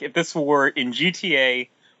game, like if this were in GTA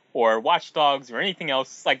or Watch Dogs or anything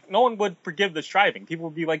else, like no one would forgive this driving. People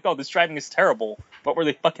would be like, "Oh, this driving is terrible. What were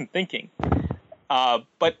they fucking thinking?"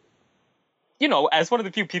 But as one of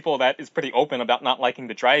the few people that is pretty open about not liking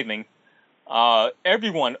the driving,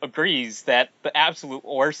 everyone agrees that the absolute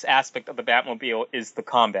worst aspect of the Batmobile is the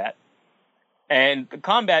combat. And the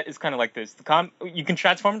combat is kind of like this. You can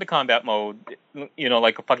transform into combat mode,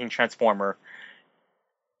 like a fucking transformer.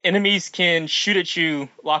 Enemies can shoot at you,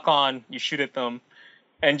 lock on, you shoot at them,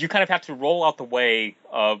 and you kind of have to roll out the way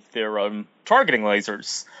of their targeting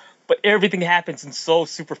lasers. But everything happens in so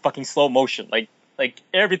super fucking slow motion. Like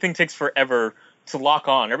everything takes forever to lock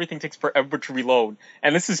on. Everything takes forever to reload.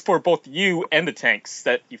 And this is for both you and the tanks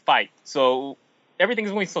that you fight. So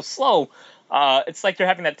everything's moving so slow. It's like you're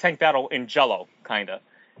having that tank battle in Jello, kind of.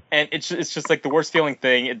 And it's just like the worst feeling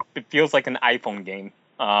thing. It feels like an iPhone game.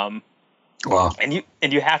 Wow. And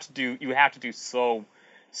you have to do so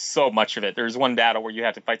much of it. There's one battle where you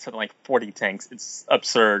have to fight something like 40 tanks. It's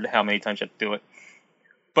absurd how many times you have to do it.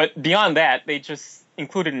 But beyond that, they just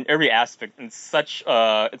included in every aspect. And it's such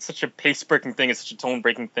a pace-breaking thing. It's such a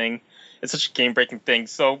tone-breaking thing. It's such a game-breaking thing.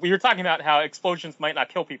 So we were talking about how explosions might not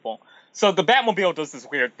kill people. So the Batmobile does this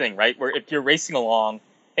weird thing, right? Where if you're racing along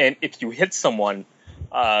and if you hit someone,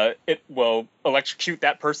 it will electrocute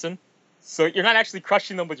that person. So you're not actually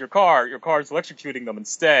crushing them with your car. Your car is electrocuting them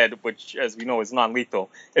instead, which, as we know, is non-lethal.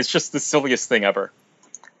 It's just the silliest thing ever.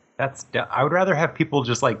 I would rather have people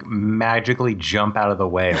just magically jump out of the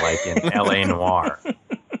way, like in L.A. Noire.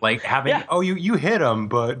 Like having, you hit them,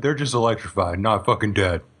 but they're just electrified, not fucking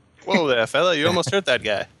dead. Whoa there, fella, you almost hurt that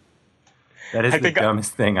guy. That is the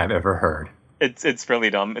dumbest thing I've ever heard. It's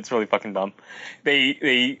really dumb. It's really fucking dumb.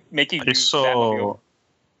 They make you use Batmobile.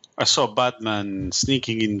 I saw Batman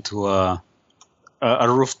sneaking into a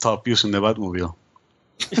rooftop using the Batmobile.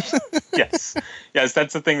 yes,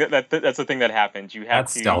 that's the thing that's the thing that happens. You have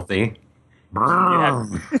that's stealthy. You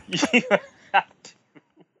have to.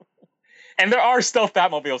 And there are stealth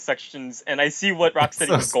Batmobile sections, and I see what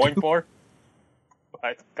Rocksteady was going for.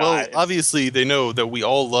 But, well, obviously they know that we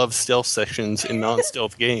all love stealth sections in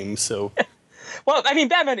non-stealth games, so. Well, I mean,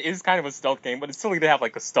 Batman is kind of a stealth game, but it's silly to have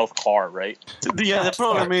a stealth car, right? The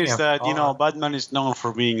problem is that Batman is known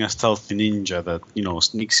for being a stealthy ninja that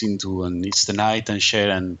sneaks into and it's the night and shit,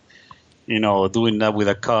 and doing that with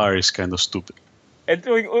a car is kind of stupid.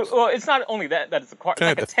 It's not only that it's a car. It's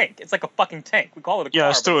like a tank. It's like a fucking tank. We call it a car. Yeah,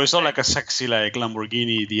 it's true. It's not like a sexy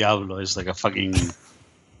Lamborghini Diablo. It's like a fucking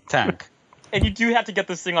tank. And you do have to get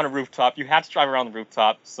this thing on a rooftop. You have to drive around the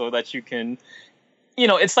rooftop so that you can.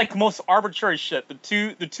 It's like the most arbitrary shit. The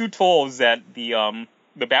two tools that the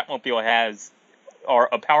Batmobile has are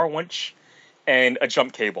a power winch and a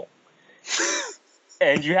jump cable,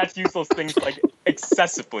 and you have to use those things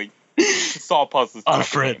excessively to solve puzzles.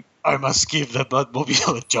 Alfred, I must give the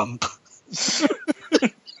Batmobile a jump.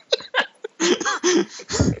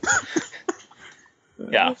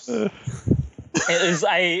 Yeah.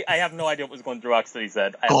 I have no idea what was going through Rocksteady's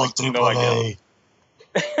head. I have no idea.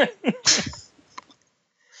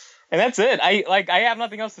 And that's it. I have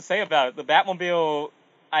nothing else to say about it. The Batmobile,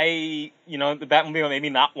 the Batmobile made me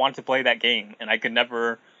not want to play that game, and I could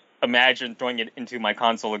never imagine throwing it into my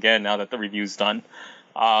console again now that the review's done.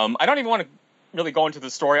 I don't even want to really go into the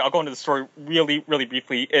story. I'll go into the story really, really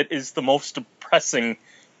briefly. It is the most depressing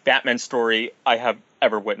Batman story I have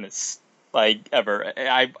ever witnessed. Ever.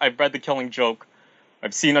 I've read The Killing Joke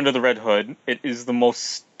I've seen Under the Red Hood. It is the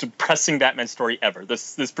most depressing Batman story ever.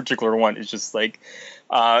 This particular one is just like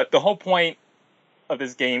the whole point of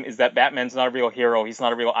this game is that Batman's not a real hero. He's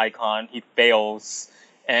not a real icon. He fails.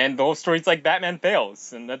 And the whole story's like Batman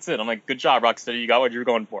fails, and that's it. I'm like, good job, Rocksteady. You got what you were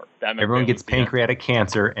going for. Batman Everyone fails. gets pancreatic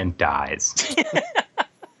cancer and dies.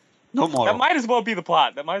 No more. That might as well be the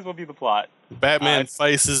plot. Batman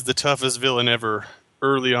faces the toughest villain ever.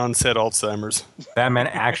 Early onset Alzheimer's. Batman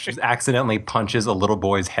accidentally punches a little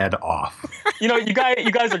boy's head off. You know, you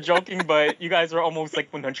guys are joking, but you guys are almost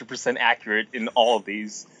like 100% accurate in all of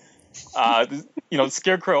these. You know,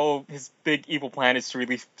 Scarecrow, his big evil plan is to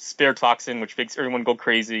release spare toxin, which makes everyone go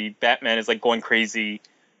crazy. Batman is like going crazy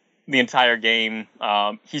the entire game.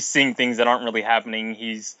 He's seeing things that aren't really happening.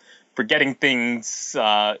 He's forgetting things.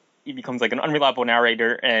 He becomes like an unreliable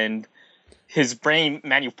narrator, and his brain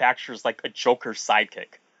manufactures like a Joker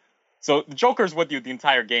sidekick. So the Joker's with you the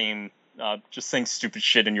entire game, just saying stupid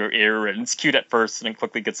shit in your ear, and it's cute at first, and then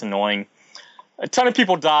quickly gets annoying. A ton of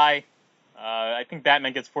people die. I think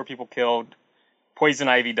Batman gets 4 people killed. Poison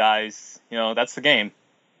Ivy dies. You know, that's the game.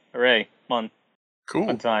 Hooray. Fun. Cool.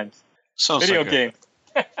 Fun times. Sounds Video like game.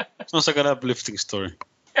 Sounds like an uplifting story.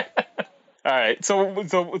 All right. So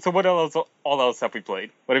what else? All else have we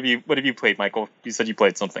played? What have you played, Michael? You said you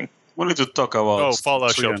played something. We need to talk about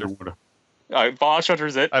Fallout Tree and Shelter. Water. All right, Fallout Shelter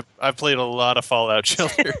is it. I've played a lot of Fallout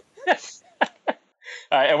Shelter.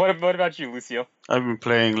 All right, and what about you, Lucio? I've been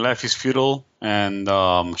playing Life is Feudal and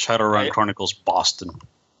Shadowrun Chronicles Boston.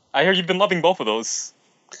 I hear you've been loving both of those.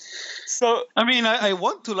 So I mean, I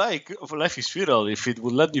want to like Life is Feudal if it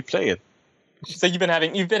would let me play it. So you've been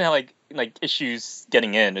having like issues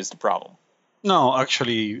getting in is the problem. No,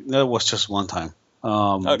 actually, that was just one time.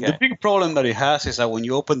 Okay. The big problem that it has is that when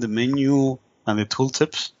you open the menu and the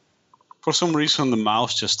tooltips, for some reason the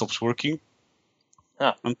mouse just stops working.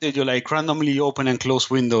 Huh. Until you like randomly open and close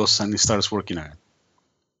windows and it starts working again.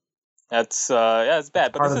 That's it's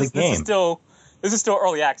bad. But this is still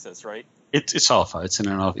early access, right? It's alpha. It's an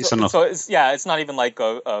alpha. It's an alpha. So it's not even like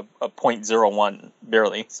a 0.01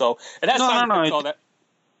 barely. So it has time to fix all that.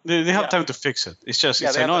 They have time to fix it. It's just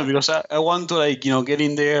it's they have annoying time. because I want to get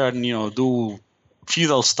in there and do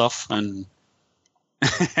feudal stuff and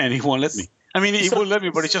and it won't let me. I mean, it will let me,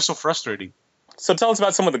 but it's just so frustrating. So tell us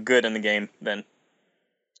about some of the good in the game then.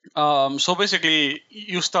 So basically,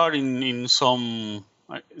 you start in some.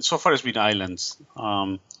 So far, it's been islands.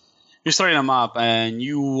 You start in a map and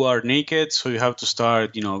you are naked, so you have to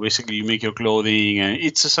start. Basically, you make your clothing, and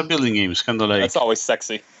it's a building game. It's kind of like that's always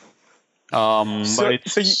sexy. So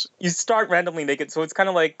you start randomly naked, so it's kind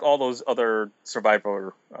of like all those other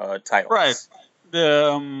Survivor titles, right?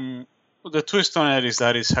 The twist on it is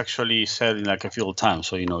that it's actually set in like a feudal time.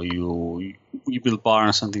 So you build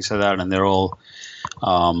barns and things like that, and they're all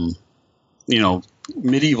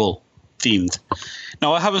medieval themed.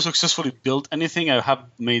 Now I haven't successfully built anything. I have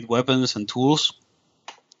made weapons and tools,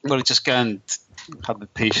 but I just can't have the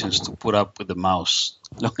patience to put up with the mouse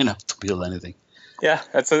long enough to build anything. Yeah,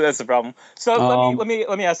 that's a problem. So let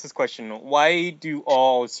me ask this question: why do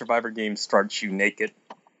all Survivor games start you naked?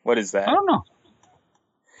 What is that? I don't know.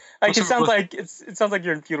 Like it sounds like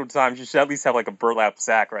you're in feudal times. You should at least have like a burlap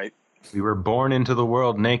sack, right? We were born into the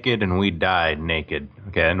world naked and we died naked.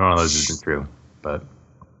 Okay, none of those isn't true, but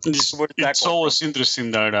it's always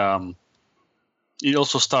interesting that it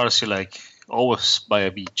also starts you like always by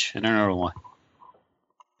a beach, and I don't know why.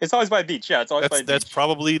 It's always by a beach. Yeah, it's always by a beach. That's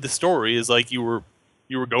probably the story. Is like you were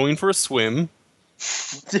going for a swim,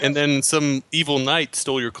 and then some evil knight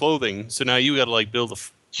stole your clothing. So now you got to like build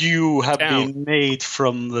You have town. been made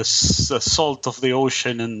from the salt of the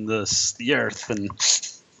ocean and the earth, and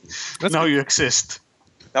now you exist.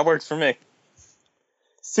 That works for me.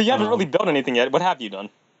 So you haven't really built anything yet. What have you done?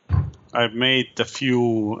 I've made a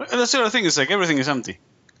few. And that's the other thing is like everything is empty.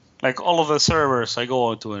 Like all of the servers I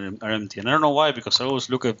go to are empty, and I don't know why because I always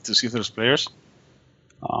look up to see if there's players.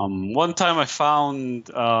 One time I found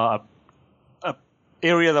a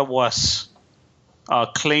area that was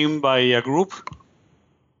claimed by a group.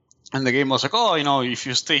 And the game was like, if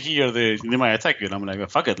you stay here, they might attack you. And I'm like,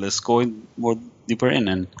 fuck it, let's go in more deeper in.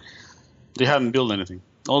 And they hadn't built anything.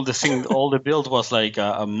 All the build was like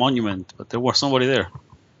a monument, but there was nobody there.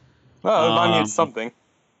 Well, I mean, it's something.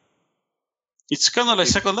 It's kind of like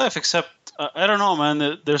Second Life, except I don't know,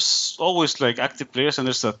 man. There's always like active players, and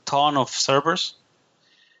there's a ton of servers.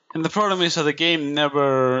 And the problem is that the game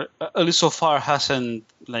never, at least so far, hasn't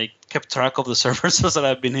like kept track of the servers that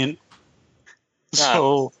I've been in.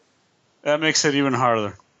 So. That makes it even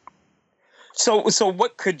harder. So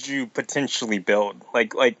what could you potentially build?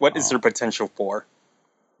 Like what is there potential for?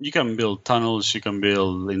 You can build tunnels, you can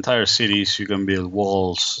build entire cities, you can build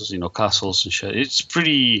walls, castles and shit. It's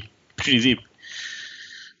pretty deep.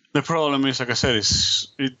 The problem is, like I said, it's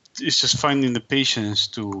just finding the patience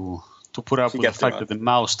to put up with the fact that the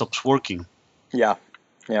mouse stops working. Yeah.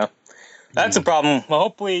 That's a problem. Well,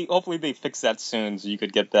 hopefully they fix that soon, so you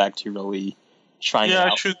could get back to really trying it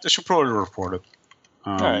out. I should probably report it.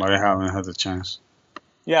 Right. But I haven't had the chance.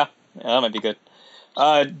 Yeah, that might be good.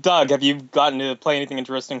 Doug, have you gotten to play anything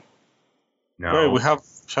interesting? No. Right, we have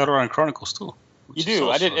Shadowrun Chronicles too. You do.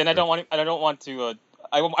 I did, and I don't want to.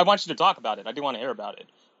 I want you to talk about it. I do want to hear about it.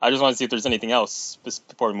 I just want to see if there's anything else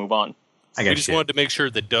before we move on. We just wanted to make sure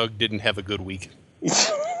that Doug didn't have a good week.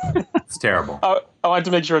 It's terrible. I wanted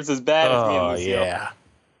to make sure it's as bad as me and Lucio. Yeah.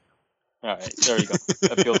 All right, there you go.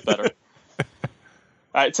 That feels better.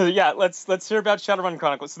 All right, so yeah, let's hear about Shadowrun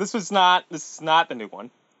Chronicles. So this is not the new one.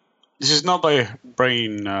 This is not by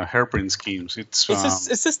Hairbrain Schemes. Is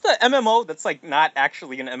this the MMO that's like not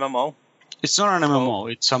actually an MMO? It's not an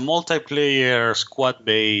MMO. It's a multiplayer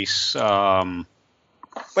squad-based. But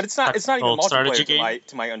it's not even multiplayer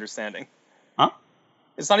to my understanding. Huh?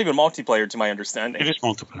 It's not even multiplayer to my understanding. It is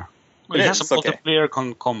multiplayer. It has a multiplayer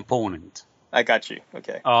component. I got you.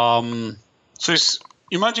 Okay. So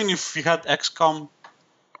imagine if you had XCOM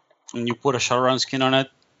and you put a Shadowrun skin on it,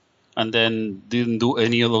 and then didn't do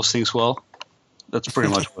any of those things well. That's pretty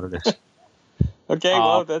much what it is. Okay,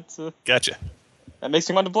 well, that's... Gotcha. That makes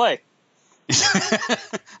me want to play.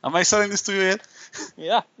 Am I selling this to you yet?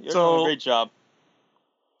 Yeah, you're doing a great job.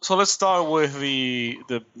 So let's start with the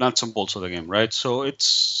nuts and bolts of the game, right? So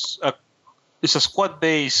it's a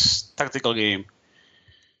squad-based tactical game,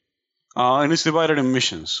 and it's divided in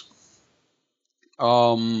missions.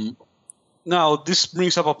 Now, this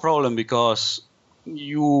brings up a problem because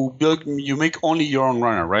you make only your own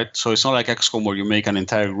runner, right? So it's not like XCOM where you make an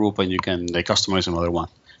entire group and you can customize another one.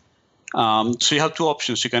 So you have two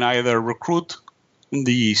options. You can either recruit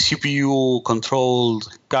the CPU-controlled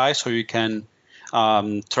guys, or you can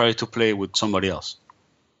try to play with somebody else.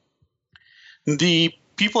 The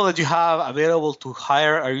people that you have available to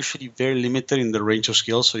hire are usually very limited in the range of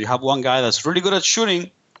skills. So you have one guy that's really good at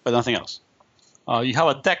shooting, but nothing else. You have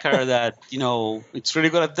a decker that, it's really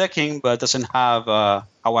good at decking, but doesn't have a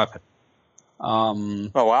weapon. Oh,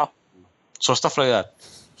 wow. So stuff like that.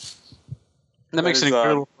 That makes it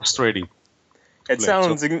incredibly frustrating. It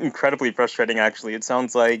sounds incredibly frustrating, actually. It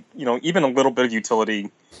sounds like, even a little bit of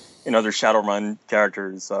utility in other Shadowrun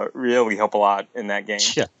characters really help a lot in that game.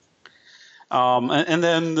 Yeah. And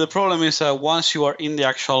then the problem is that once you are in the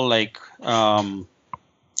actual,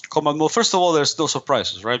 combat mode, first of all, there's no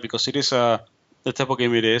surprises, right? Because it is the type of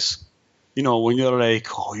game it is. When you're like,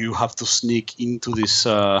 you have to sneak into this,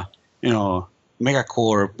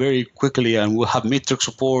 megacore very quickly, and we'll have Matrix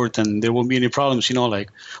support, and there won't be any problems.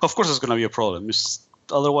 Of course there's going to be a problem.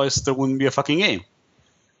 Otherwise, there wouldn't be a fucking game.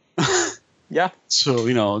 Yeah. So,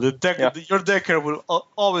 your decker will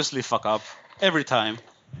obviously fuck up every time.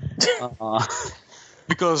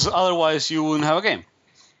 Because otherwise you wouldn't have a game.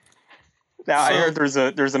 Now, I heard there's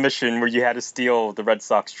a mission where you had to steal the Red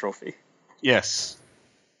Sox trophy. Yes.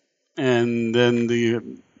 And then the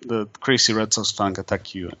crazy Red Sox fan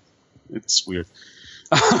attack you. It's weird.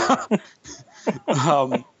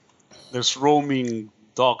 There's roaming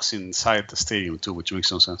dogs inside the stadium too, which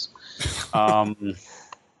makes no sense.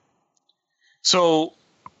 So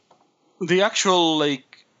the actual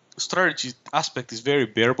strategy aspect is very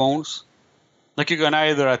bare bones. You can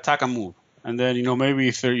either attack and move, and then maybe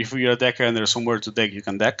if you're a decker and there's somewhere to deck, you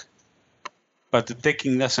can deck. But the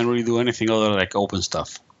decking doesn't really do anything other than open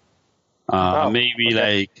stuff.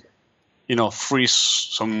 Freeze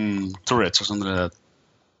some turrets or something like that.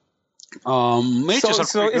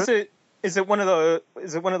 So is it one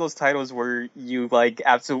of those titles where you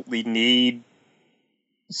absolutely need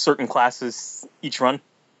certain classes each run?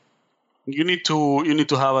 You need to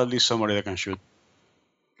have at least somebody that can shoot.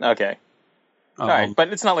 Okay. All right,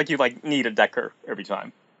 but it's not like you need a decker every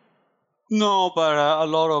time. No, but a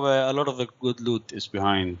lot of the good loot is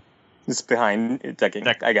behind. It's behind decking.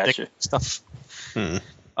 I got you. Stuff. And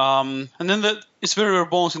then it's very bare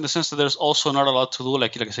bones in the sense that there's also not a lot to do.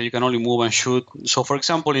 Like I said, you can only move and shoot. So, for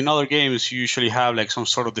example, in other games, you usually have some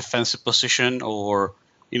sort of defensive position or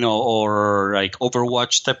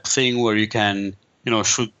Overwatch type thing where you can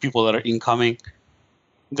shoot people that are incoming.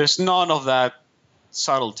 There's none of that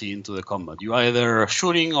subtlety into the combat. You either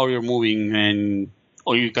shooting or you're moving,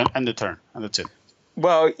 or you can end the turn, and that's it.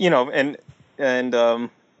 Well,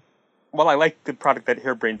 while I like the product that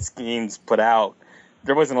Hairbrain Schemes put out,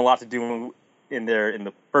 there wasn't a lot to do in there in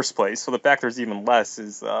the first place. So the fact there's even less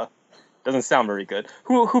doesn't sound very good.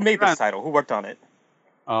 Who made this title? Who worked on it?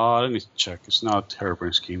 Let me check. It's not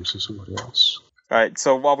Harebrained Schemes, it's somebody else. All right,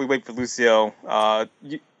 so while we wait for Lucio,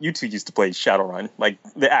 you two used to play Shadowrun, like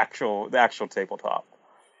the actual tabletop.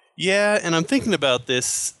 Yeah, and I'm thinking about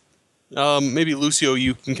this. Maybe Lucio,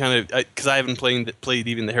 you can kind of, because I haven't played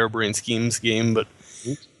even the Harebrained Schemes game, but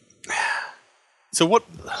so what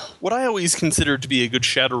I always consider to be a good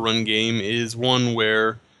Shadowrun game is one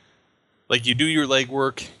where, like, you do your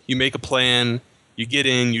legwork, you make a plan, you get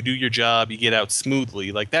in, you do your job, you get out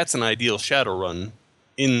smoothly. Like, that's an ideal Shadowrun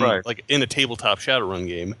in a tabletop Shadowrun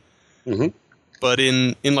game. Mm-hmm. But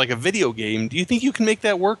in like a video game, do you think you can make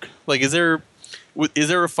that work? Like, is there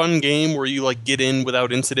a fun game where you like get in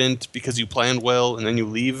without incident because you planned well and then you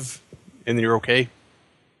leave and then you're okay?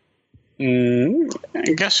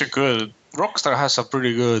 I guess you could. Rockstar has a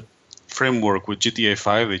pretty good framework with GTA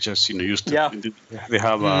 5. They just used to. Yeah. They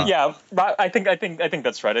have. Yeah, I think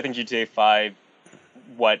that's right. I think GTA 5.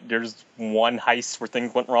 There's one heist where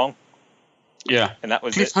things went wrong. Yeah, and that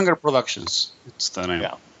was it. Cliffhanger Productions. It's the name.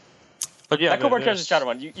 Yeah. But yeah, that could work as a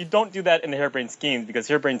Shadowrun. You don't do that in the Harebrained Schemes because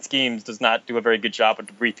Harebrained Schemes does not do a very good job of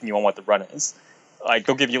debriefing you on what the run is. Like,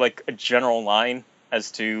 they'll give you like a general line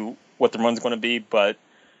as to what the run's going to be, but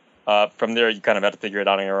from there you kind of have to figure it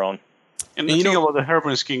out on your own. And the thing about the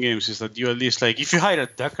Harebrained Scheme games is that you at least, like, if you hire a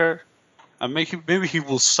Decker, and maybe he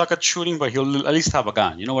will suck at shooting, but he'll at least have a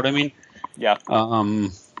gun. You know what I mean? Yeah.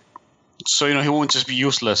 So he won't just be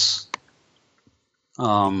useless.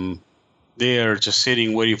 They're just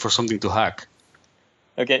sitting waiting for something to hack.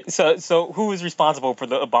 Okay, so who is responsible for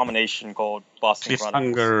the abomination called Boston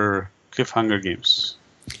Chronicles? Cliffhanger Games.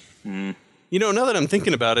 Now that I'm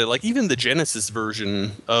thinking about it, like even the Genesis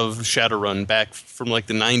version of Shadowrun back from like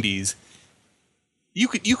the 90s, you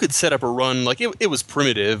could set up a run, like it was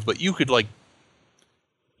primitive, but you could like,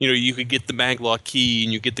 you could get the maglock key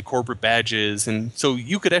and you get the corporate badges, and so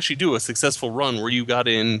you could actually do a successful run where you got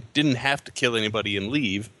in, didn't have to kill anybody and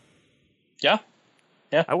leave. Yeah.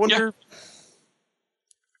 I wonder. Yeah.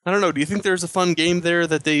 I don't know. Do you think there's a fun game there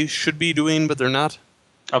that they should be doing, but they're not?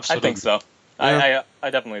 Absolutely. I think so. Yeah. I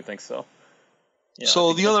definitely think so. Yeah,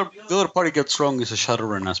 so the other part it gets wrong is the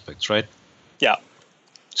Shadowrun aspects, right? Yeah.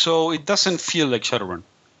 So it doesn't feel like Shadowrun.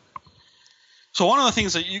 So one of the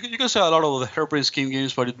things that you can say a lot of the Harebrained Scheme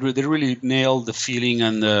games, but they really nailed the feeling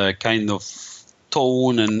and the kind of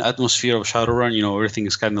tone and atmosphere of Shadowrun. Everything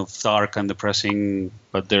is kind of dark and depressing,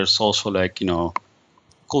 but there's also like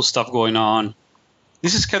cool stuff going on.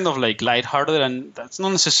 This is kind of like lighthearted, and that's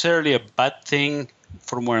not necessarily a bad thing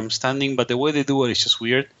from where I'm standing, but the way they do it is just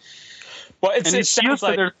weird. Well, it sounds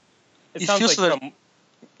like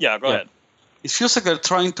yeah, go ahead. It feels like they're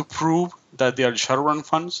trying to prove that they are Shadowrun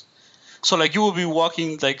fans. So like you will be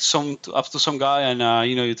walking like up to some guy and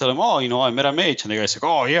you tell him, I met a mage, and the guy's like,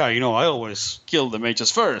 oh yeah, I always kill the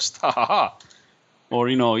mages first, ha ha ha. Or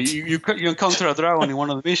you encounter a dragon in one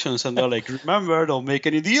of the missions, and they're like, remember, don't make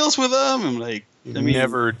any deals with them. I'm like,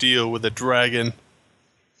 never deal with a dragon.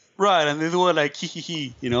 Right, and they do it like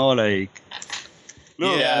hee, like.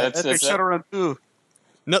 Look, yeah, that's Shadowrun too.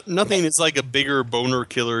 Nothing is like a bigger boner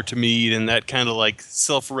killer to me than that kind of like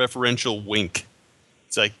self-referential wink.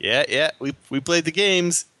 It's like, yeah, we played the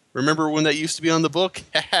games. Remember when that used to be on the book?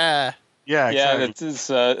 Yeah, exactly.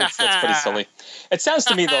 Yeah, that's pretty silly. It sounds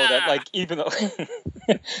to me though that like even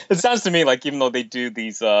though they do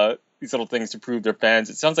these little things to prove their fans,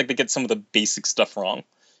 it sounds like they get some of the basic stuff wrong.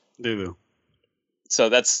 They do. So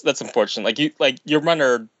that's unfortunate. Like your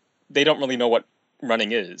runner, they don't really know what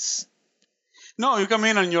running is. No, you come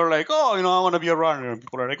in and you're like, I want to be a runner. And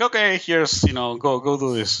people are like, okay, here's go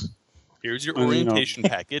do this. Here's your orientation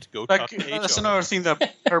packet. Go talk to HR. That's another thing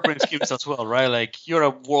that Harebrained Schemes as well, right? Like you're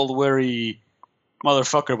a world-weary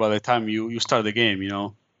motherfucker by the time you start the game,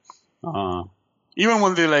 Even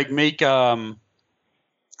when they like make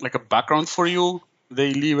like a background for you,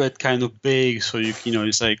 they leave it kind of vague, so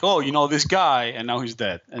it's like, this guy, and now he's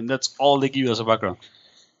dead, and that's all they give you as a background.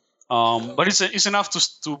 But it's enough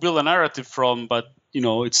to build a narrative from, but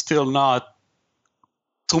it's still not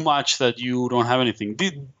too much that you don't have anything.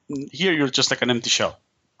 Here you're just like an empty shell.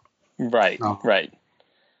 Right. Right.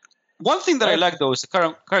 One thing that I like though is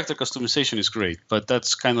the character customization is great, but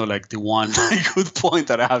that's kind of like the one good point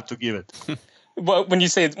that I have to give it. Well, when you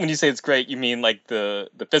say it's great, you mean like the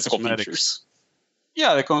physical cosmetics. features.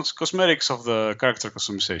 Yeah, the cosmetics of the character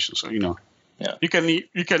customization. So yeah, you can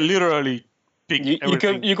literally pick.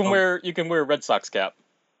 You can wear a Red Sox cap.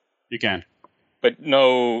 You can, but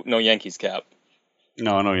no Yankees cap.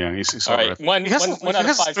 No Yankees. It's all right. One out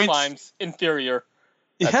of 5 times inferior.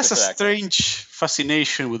 It has a strange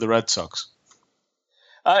fascination with the Red Sox.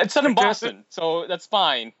 It's set in Boston, so that's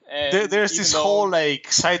fine. And there's this whole like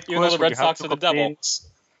side quest the Red Sox are the devil.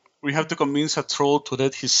 We have to convince a troll to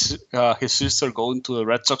let his sister go into the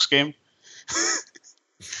Red Sox game.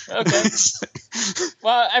 Okay.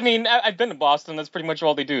 Well, I mean, I've been to Boston. That's pretty much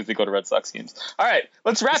all they do is they go to Red Sox games. All right,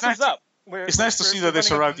 let's wrap this up. It's nice to see that they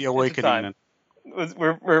survived the awakening.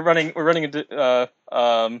 We're running into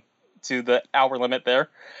to the hour limit there.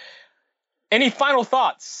 Any final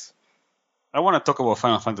thoughts? I want to talk about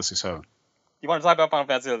Final Fantasy VII. You want to talk about Final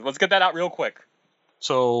Fantasy VII? Let's get that out real quick.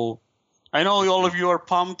 So, I know all of you are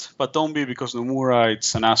pumped, but don't be, because Nomura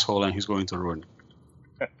is an asshole and he's going to ruin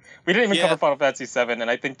it. We didn't even cover Final Fantasy VII,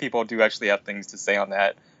 and I think people do actually have things to say on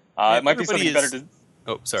that. It might be something better to...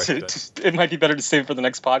 Oh, sorry. It might be better to save for the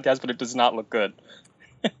next podcast, but it does not look good.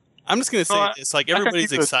 I'm just going to say it's like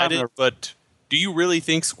everybody's excited, but do you really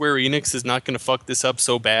think Square Enix is not going to fuck this up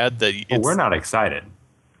so bad that it's... Well, we're not excited.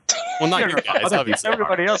 Well, not you guys, obviously.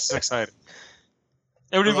 Everybody else is excited.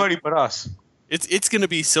 Everybody but us. It's going to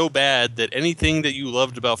be so bad that anything that you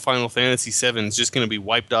loved about Final Fantasy VII is just going to be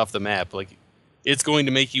wiped off the map. Like, it's going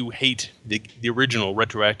to make you hate the original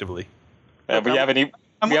retroactively. We haven't even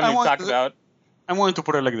talked about... I'm going to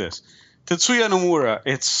put it like this. Tetsuya Nomura,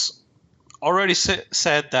 it's already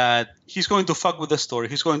said that he's going to fuck with the story.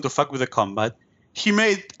 He's going to fuck with the combat. He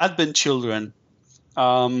made Advent Children.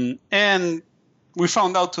 And we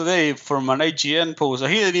found out today from an IGN post that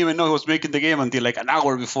he didn't even know he was making the game until like an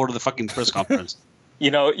hour before the fucking press conference.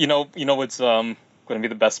 You know what's going to be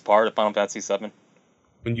the best part of Final Fantasy VII?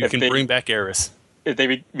 When you can bring back Aeris. If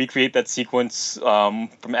they recreate that sequence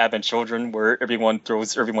from Advent Children where everyone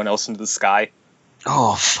throws everyone else into the sky.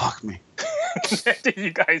 Oh, fuck me.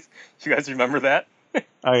 you guys remember that?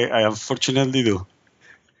 I unfortunately do.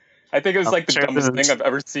 I think it was like the dumbest thing I've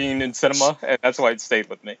ever seen in cinema, and that's why it stayed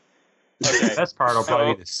with me. Okay. The best part will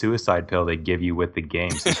probably be the suicide pill they give you with the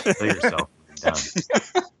game, so you kill yourself. Done.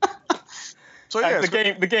 So yeah,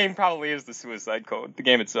 the game probably is the suicide code. The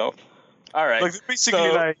game itself. All right. Like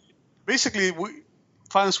basically,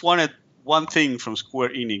 fans wanted one thing from Square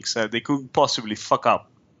Enix that they could possibly fuck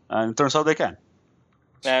up, and it turns out they can.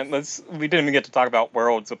 And we didn't even get to talk about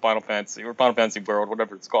Worlds of Final Fantasy, or Final Fantasy World,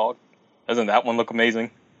 whatever it's called. Doesn't that one look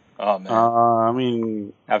amazing? Oh, man. I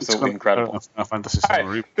mean... Absolutely incredible. Fantasy All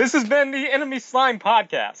right. This has been the Enemy Slime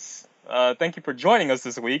Podcast. Thank you for joining us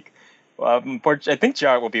this week. I think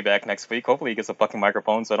Jarrett will be back next week. Hopefully he gets a fucking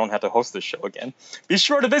microphone so I don't have to host this show again. Be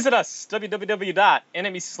sure to visit us,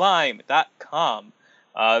 www.enemyslime.com.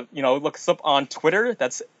 Look us up on Twitter.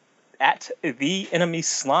 That's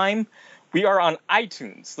 @TheEnemySlime. We are on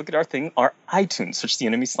iTunes. Look at our iTunes. Search The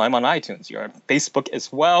Enemy Slime on iTunes. You're on Facebook as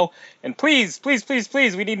well. And please, please, please,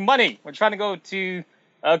 please, we need money. We're trying to go to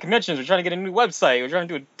conventions. We're trying to get a new website. We're trying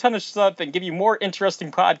to do a ton of stuff and give you more interesting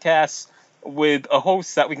podcasts with a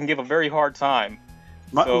host that we can give a very hard time.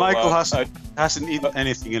 Michael hasn't eaten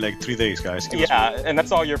anything in like 3 days, guys. And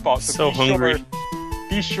that's all your fault. So hungry.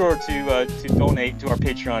 Be sure to donate to our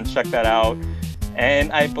Patreon. Check that out.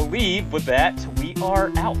 And I believe with that, we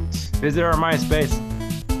are out. Visit our MySpace.